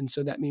in. And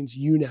so that means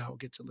you now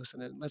get to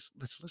listen in. Let's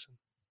listen.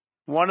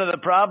 One of the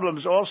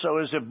problems also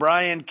is if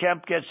Brian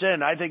Kemp gets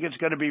in, I think it's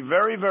going to be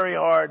very, very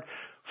hard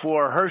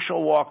for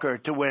Herschel Walker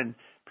to win,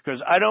 because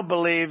I don't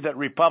believe that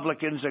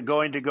Republicans are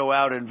going to go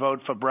out and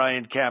vote for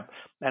Brian Kemp.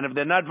 And if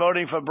they're not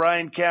voting for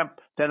Brian Kemp,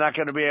 they're not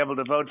going to be able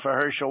to vote for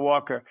Herschel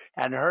Walker.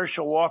 And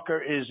Herschel Walker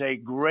is a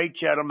great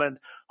gentleman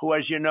who,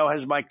 as you know,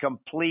 has my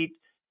complete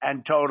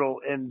and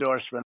total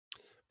endorsement.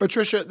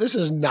 Patricia, this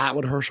is not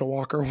what Herschel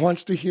Walker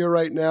wants to hear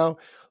right now.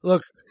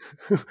 Look,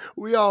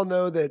 we all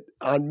know that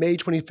on May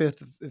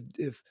 25th,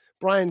 if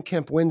Brian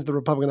Kemp wins the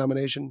Republican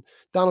nomination,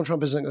 Donald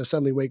Trump isn't going to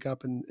suddenly wake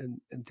up and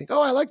think,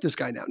 oh, I like this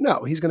guy now.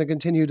 No, he's going to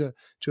continue to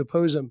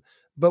oppose him.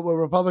 But what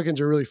Republicans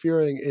are really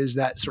fearing is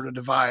that sort of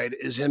divide,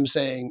 is him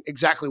saying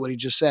exactly what he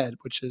just said,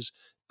 which is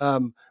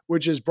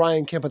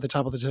Brian Kemp at the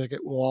top of the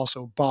ticket will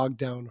also bog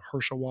down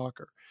Herschel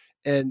Walker.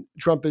 And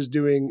Trump is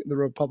doing the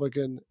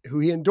Republican who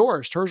he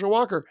endorsed, Herschel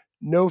Walker,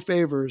 no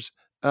favors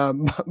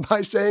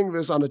by saying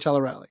this on a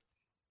tele-rally.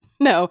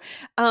 No,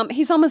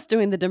 he's almost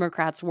doing the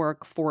Democrats'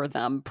 work for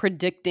them,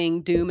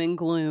 predicting doom and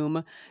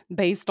gloom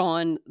based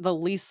on the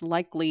least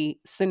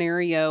likely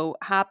scenario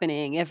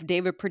happening. If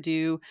David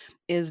Perdue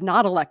is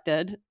not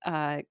elected,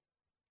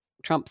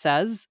 Trump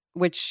says,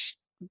 which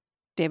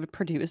David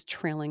Perdue is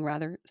trailing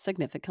rather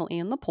significantly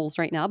in the polls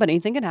right now, but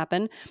anything can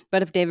happen.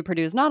 But if David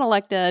Perdue is not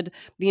elected,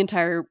 the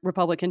entire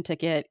Republican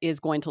ticket is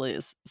going to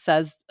lose,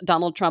 says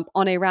Donald Trump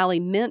on a rally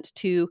meant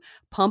to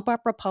pump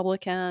up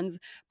Republicans,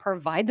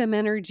 provide them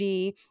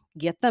energy,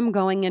 get them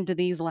going into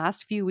these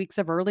last few weeks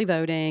of early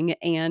voting,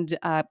 and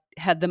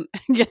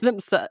get them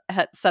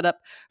set up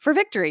for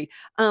victory.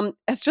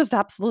 It's just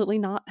absolutely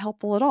not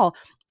helpful at all.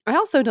 I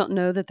also don't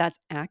know that that's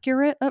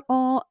accurate at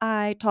all.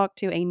 I talked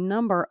to a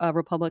number of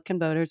Republican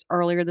voters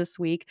earlier this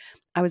week.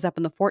 I was up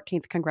in the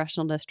 14th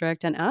Congressional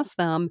District and asked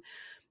them,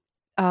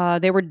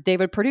 they were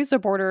David Perdue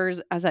supporters,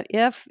 as that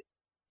if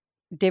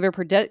David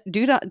Perdue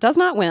does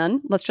not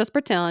win, let's just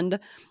pretend,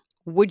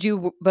 would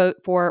you vote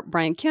for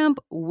Brian Kemp?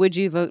 Would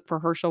you vote for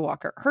Herschel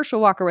Walker?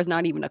 Herschel Walker was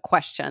not even a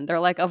question.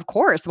 They're like, of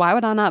course, why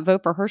would I not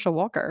vote for Herschel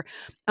Walker?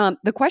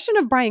 The question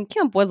of Brian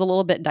Kemp was a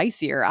little bit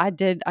dicier.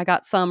 I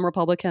got some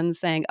Republicans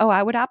saying, oh,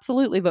 I would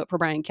absolutely vote for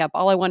Brian Kemp.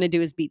 All I want to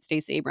do is beat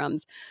Stacey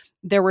Abrams.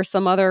 There were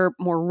some other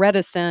more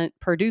reticent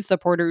Perdue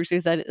supporters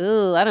who said,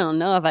 oh, I don't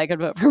know if I could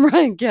vote for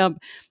Brian Kemp.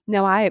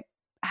 Now, I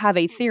have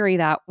a theory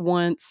that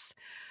once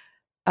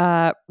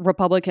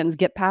Republicans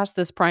get past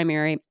this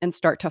primary and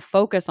start to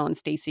focus on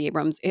Stacey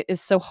Abrams, it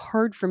is so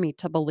hard for me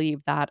to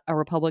believe that a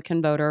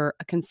Republican voter,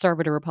 a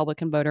conservative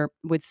Republican voter,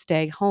 would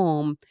stay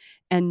home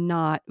and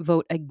not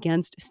vote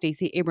against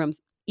Stacey Abrams,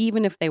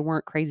 even if they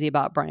weren't crazy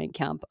about Brian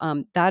Kemp.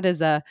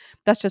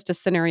 That's just a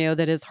scenario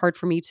that is hard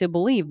for me to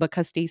believe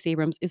because Stacey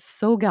Abrams is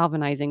so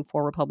galvanizing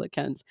for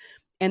Republicans.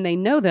 And they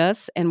know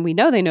this, and we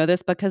know they know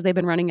this because they've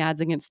been running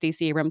ads against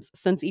Stacey Abrams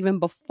since even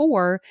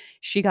before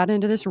she got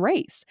into this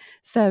race.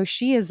 So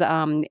she is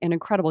an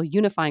incredible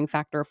unifying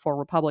factor for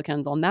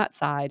Republicans on that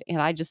side.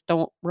 And I just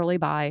don't really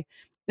buy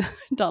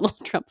Donald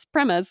Trump's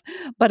premise.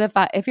 But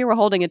if he were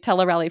holding a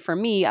tele-rally for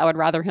me, I would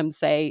rather him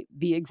say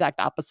the exact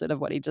opposite of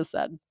what he just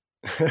said.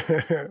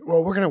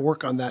 Well, we're going to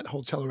work on that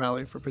whole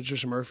tele-rally for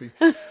Patricia Murphy.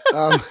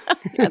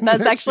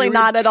 That's actually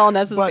not at all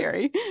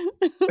necessary.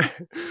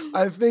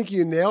 I think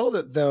you nailed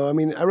it, though. I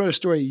mean, I wrote a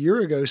story a year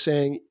ago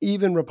saying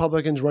even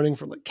Republicans running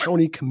for like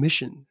county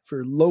commission,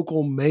 for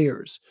local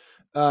mayors,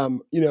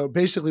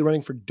 basically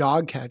running for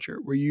dog catcher,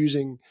 were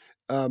using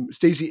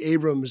Stacey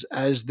Abrams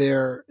as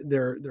their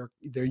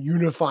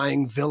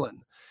unifying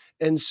villain.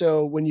 And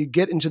so when you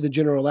get into the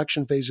general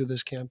election phase of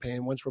this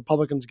campaign, once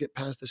Republicans get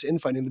past this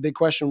infighting, the big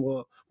question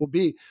will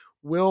be,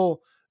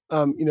 will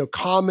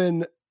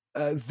common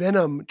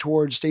venom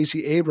towards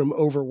Stacey Abrams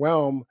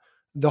overwhelm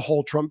the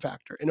whole Trump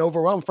factor and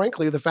overwhelm,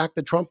 frankly, the fact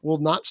that Trump will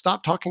not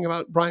stop talking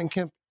about Brian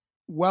Kemp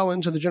well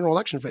into the general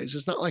election phase.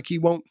 It's not like he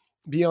won't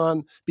be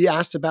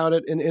asked about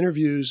it in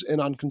interviews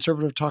and on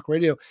conservative talk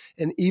radio,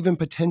 and even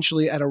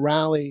potentially at a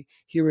rally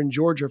here in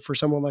Georgia for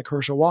someone like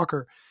Herschel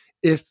Walker.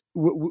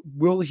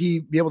 Will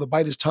he be able to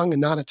bite his tongue and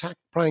not attack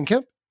Brian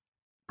Kemp?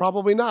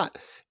 Probably not.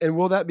 And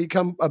will that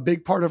become a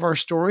big part of our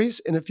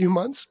stories in a few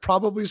months?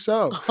 Probably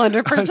so.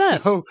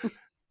 100%.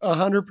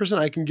 100%.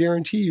 I can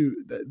guarantee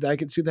you that I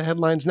can see the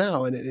headlines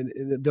now,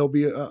 and they'll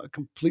be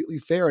completely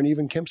fair. And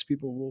even Kemp's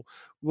people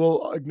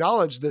will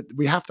acknowledge that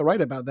we have to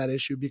write about that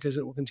issue because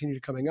it will continue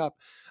coming up.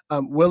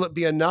 Will it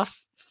be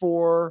enough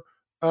to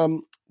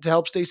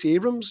help Stacey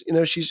Abrams?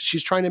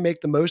 She's trying to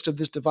make the most of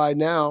this divide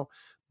now.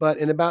 But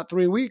in about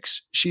 3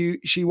 weeks, she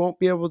won't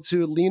be able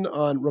to lean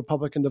on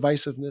Republican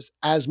divisiveness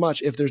as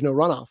much if there's no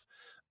runoff.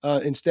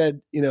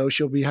 Instead,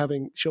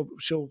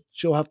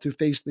 she'll have to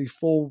face the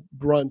full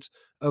brunt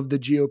of the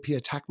GOP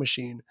attack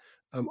machine,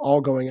 all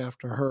going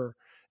after her,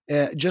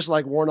 just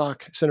like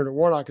Senator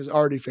Warnock is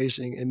already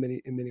facing in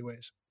many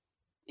ways.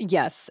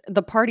 Yes,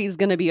 the party's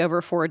going to be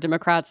over for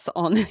Democrats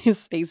on the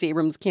Stacey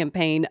Abrams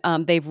campaign.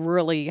 They've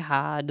really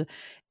had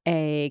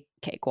a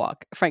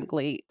cakewalk,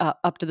 frankly,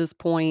 up to this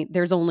point.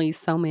 There's only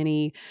so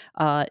many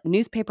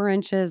newspaper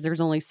inches.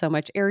 There's only so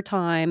much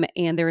airtime.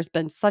 And there's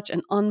been such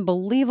an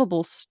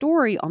unbelievable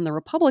story on the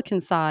Republican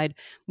side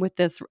with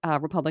this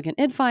Republican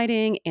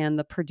infighting and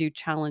the Perdue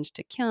challenge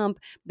to Kemp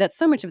that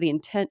so much of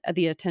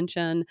the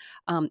attention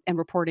and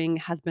reporting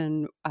has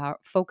been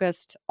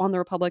focused on the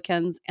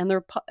Republicans, and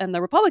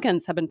the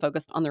Republicans have been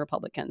focused on the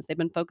Republicans. They've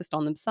been focused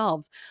on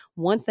themselves.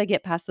 Once they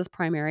get past this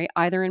primary,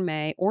 either in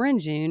May or in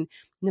June,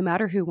 no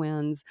matter who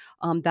wins,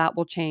 that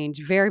will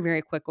change very,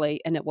 very quickly,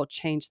 and it will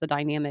change the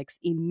dynamics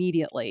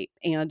immediately.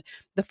 And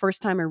the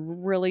first time I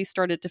really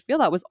started to feel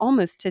that was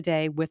almost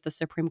today with the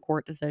Supreme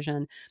Court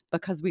decision,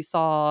 because we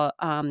saw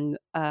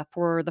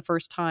for the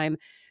first time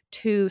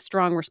two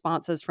strong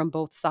responses from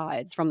both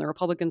sides, from the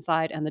Republican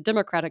side and the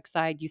Democratic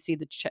side. You see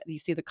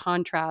the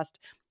contrast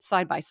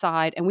side by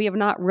side, and we have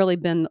not really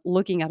been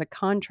looking at a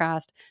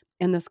contrast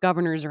in this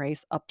governor's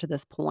race up to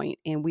this point,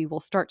 and we will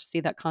start to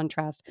see that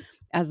contrast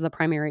as the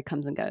primary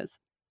comes and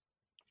goes.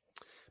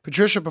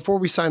 Patricia, before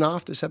we sign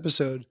off this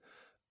episode,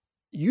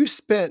 you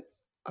spent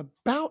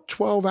about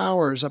 12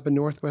 hours up in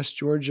Northwest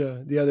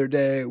Georgia the other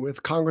day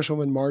with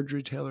Congresswoman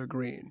Marjorie Taylor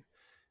Greene.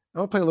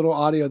 I'll play a little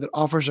audio that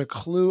offers a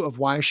clue of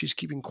why she's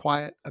keeping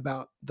quiet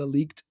about the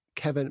leaked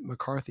Kevin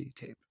McCarthy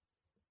tape.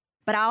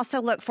 But I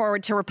also look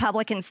forward to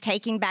Republicans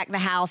taking back the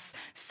House,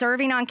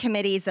 serving on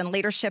committees, and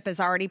leadership has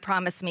already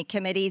promised me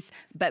committees,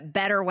 but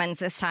better ones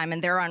this time,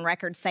 and they're on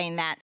record saying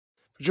that.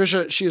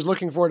 Patricia, she is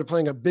looking forward to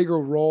playing a bigger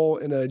role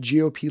in a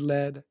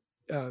GOP-led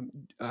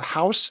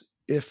House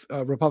if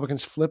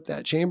Republicans flip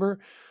that chamber.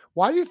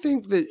 Why do you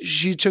think that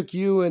she took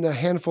you and a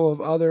handful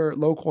of other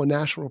local and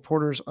national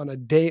reporters on a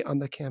date on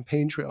the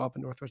campaign trail up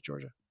in Northwest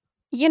Georgia?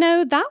 You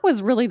know, that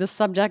was really the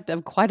subject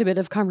of quite a bit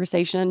of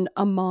conversation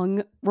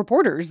among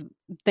reporters,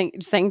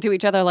 saying to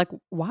each other, like,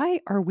 why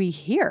are we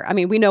here? I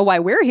mean, we know why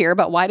we're here,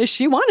 but why does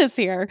she want us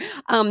here?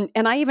 And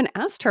I even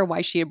asked her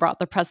why she had brought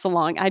the press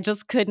along. I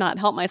just could not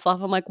help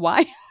myself. I'm like,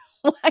 why?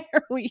 Why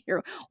are we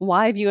here?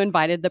 Why have you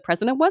invited the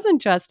president? It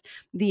wasn't just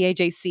the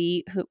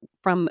AJC,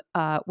 from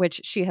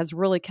which she has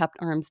really kept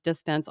arm's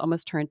distance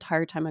almost her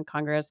entire time in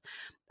Congress.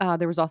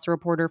 There was also a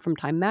reporter from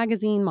Time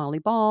Magazine, Molly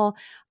Ball.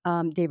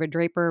 David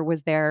Draper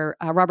was there.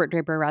 Robert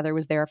Draper, rather,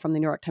 was there from the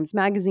New York Times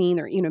Magazine.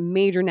 Or,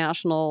 major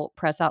national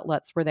press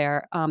outlets were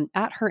there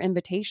at her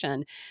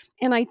invitation.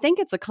 And I think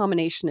it's a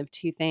combination of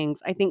two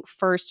things. I think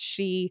first,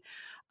 she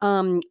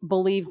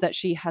believes that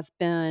she has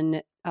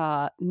been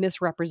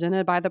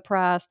misrepresented by the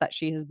press, that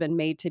she has been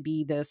made to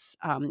be this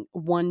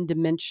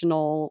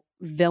one-dimensional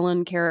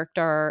villain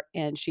character,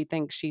 and she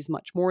thinks she's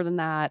much more than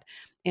that,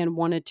 and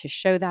wanted to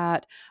show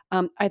that.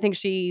 I think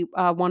she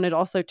wanted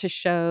also to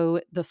show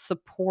the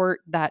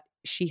support that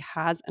she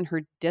has in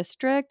her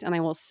district. And I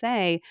will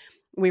say,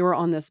 we were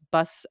on this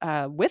bus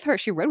with her.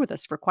 She rode with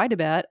us for quite a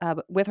bit.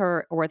 With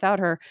her or without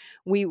her,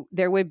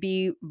 there would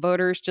be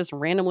voters just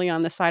randomly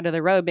on the side of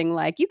the road being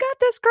like, "You got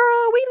this,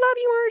 girl. We love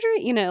you,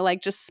 Marjorie."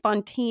 Like just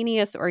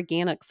spontaneous,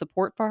 organic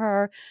support for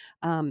her.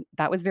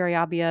 That was very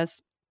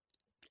obvious.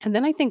 And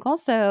then I think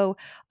also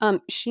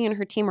she and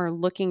her team are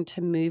looking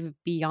to move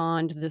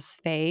beyond this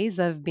phase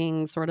of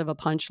being sort of a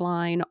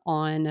punchline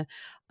on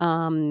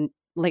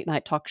late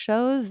night talk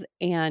shows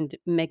and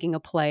making a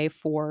play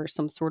for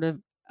some sort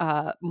of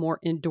more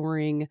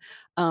enduring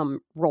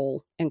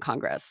role in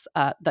Congress.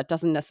 That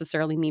doesn't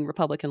necessarily mean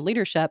Republican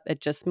leadership.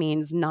 It just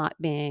means not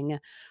being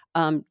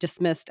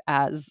dismissed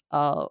as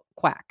a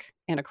quack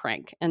and a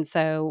crank. And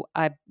so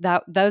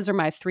those are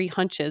my three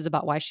hunches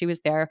about why she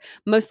was there.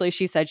 Mostly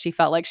she said she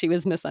felt like she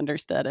was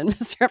misunderstood and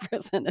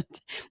misrepresented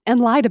and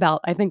lied about,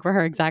 I think were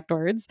her exact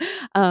words.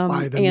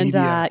 By the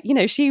media.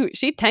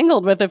 She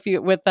tangled with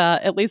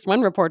at least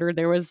one reporter.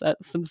 There was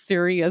some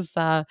serious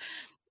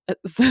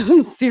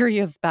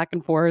back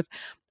and forth.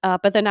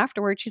 But then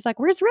afterwards, she's like,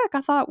 "Where's Rick?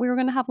 I thought we were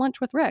going to have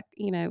lunch with Rick."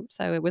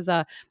 So it was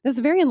a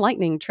very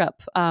enlightening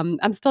trip.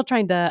 I'm still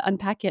trying to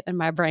unpack it in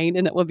my brain,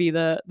 and it will be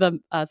the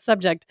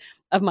subject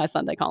of my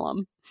Sunday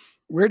column.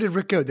 Where did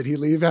Rick go? Did he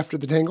leave after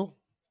the tangle?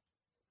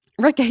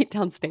 Rick ate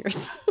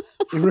downstairs.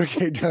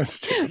 Rick ate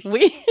downstairs.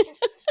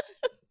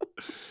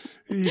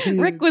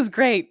 Rick was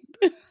great.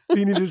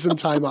 He needed some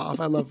time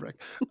off. I love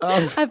Rick.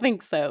 I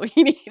think so.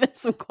 He needed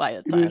some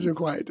quiet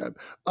time.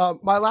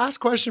 My last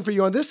question for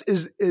you on this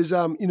is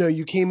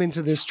you came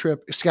into this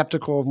trip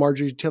skeptical of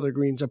Marjorie Taylor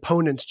Greene's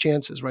opponents'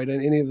 chances, right?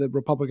 And any of the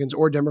Republicans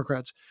or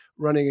Democrats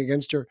running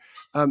against her.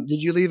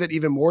 Did you leave it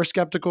even more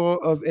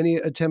skeptical of any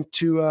attempt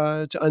to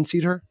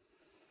unseat her?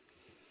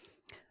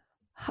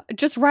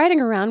 Just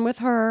riding around with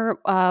her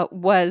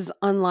was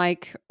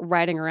unlike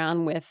riding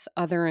around with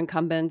other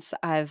incumbents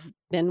I've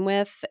been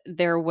with.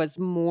 There was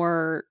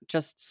more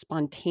just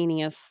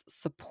spontaneous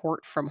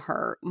support from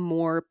her,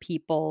 more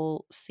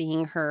people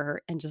seeing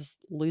her and just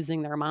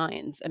losing their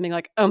minds and being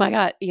like, "Oh my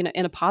God," in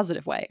a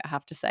positive way, I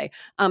have to say.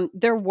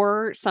 There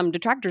were some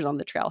detractors on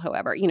the trail,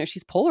 however.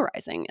 She's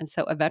polarizing. And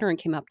so a veteran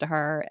came up to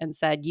her and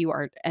said, "You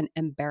are an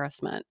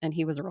embarrassment." And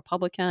he was a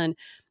Republican.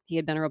 He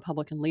had been a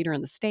Republican leader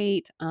in the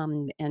state,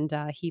 and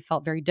he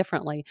felt very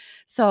differently.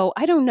 So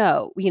I don't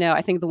know.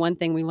 I think the one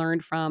thing we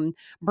learned from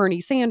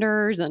Bernie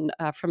Sanders and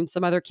from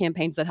some other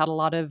campaigns that had a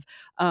lot of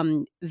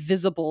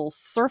visible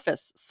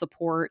surface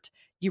support,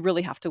 you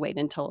really have to wait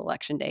until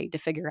Election Day to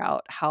figure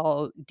out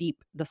how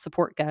deep the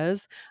support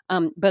goes.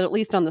 But at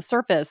least on the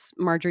surface,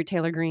 Marjorie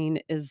Taylor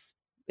Greene has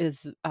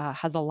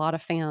a lot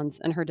of fans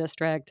in her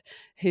district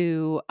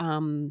who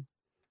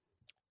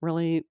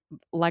really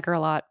like her a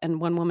lot. And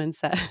one woman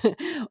said,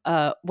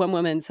 "Oh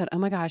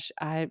my gosh,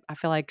 I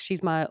feel like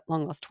she's my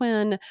long lost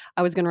twin.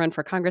 I was going to run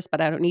for Congress, but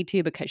I don't need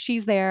to because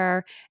she's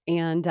there."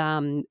 And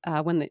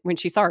when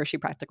she saw her, she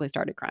practically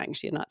started crying.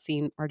 She had not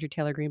seen Marjorie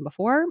Taylor Greene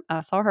before.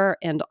 Saw her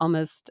and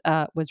almost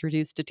was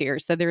reduced to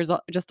tears. So there's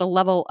just a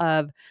level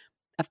of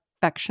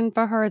affection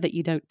for her that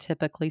you don't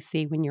typically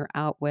see when you're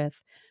out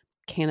with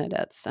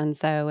candidates. And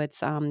so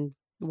it's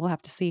we'll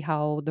have to see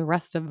how the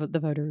rest of the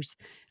voters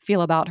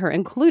feel about her,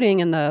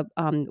 including in the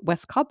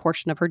West Cobb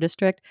portion of her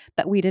district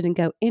that we didn't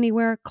go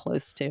anywhere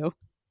close to.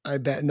 I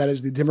bet. And that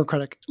is the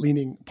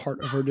Democratic-leaning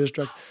part of her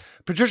district.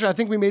 Patricia, I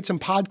think we made some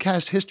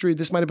podcast history.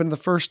 This might have been the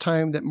first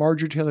time that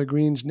Marjorie Taylor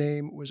Greene's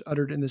name was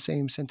uttered in the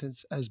same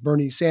sentence as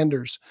Bernie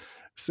Sanders'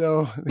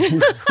 So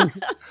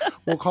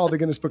we'll call the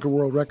Guinness Book of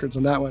World Records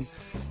on that one.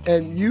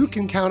 And you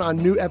can count on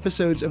new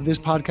episodes of this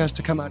podcast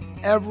to come out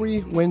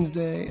every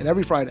Wednesday and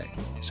every Friday.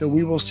 So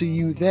we will see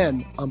you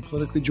then on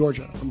Politically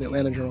Georgia from the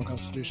Atlanta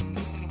Journal-Constitution.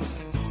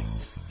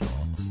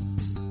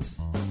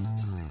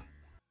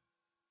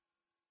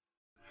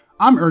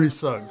 I'm Ernie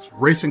Suggs,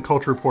 race and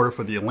culture reporter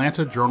for the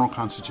Atlanta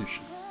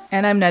Journal-Constitution.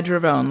 And I'm Nedra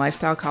Ravone,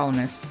 lifestyle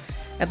columnist.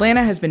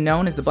 Atlanta has been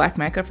known as the Black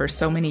Mecca for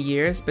so many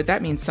years, but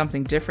that means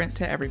something different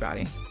to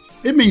everybody.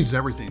 It means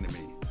everything to me.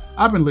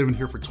 I've been living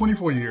here for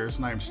 24 years,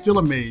 and I am still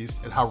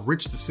amazed at how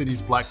rich the city's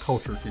Black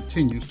culture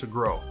continues to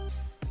grow.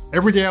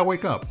 Every day I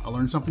wake up, I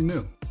learn something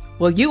new.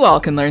 Well, you all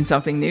can learn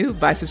something new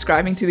by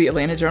subscribing to the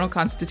Atlanta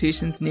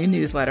Journal-Constitution's new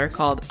newsletter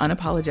called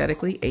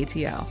Unapologetically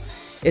ATL.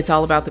 It's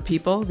all about the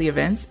people, the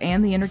events,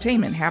 and the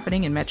entertainment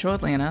happening in Metro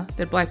Atlanta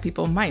that Black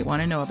people might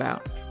want to know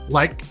about.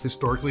 Like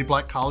historically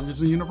Black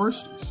colleges and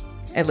universities.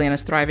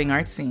 Atlanta's thriving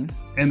art scene.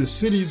 And the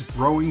city's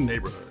growing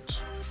neighborhoods.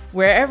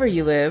 Wherever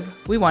you live,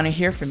 we want to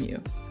hear from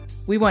you.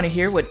 We want to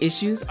hear what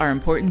issues are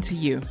important to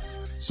you.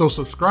 So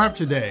subscribe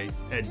today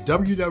at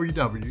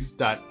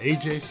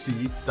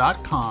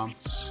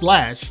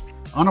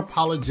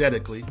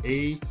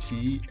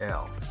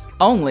www.ajc.com/unapologeticallyATL.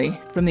 Only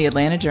from the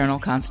Atlanta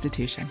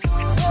Journal-Constitution.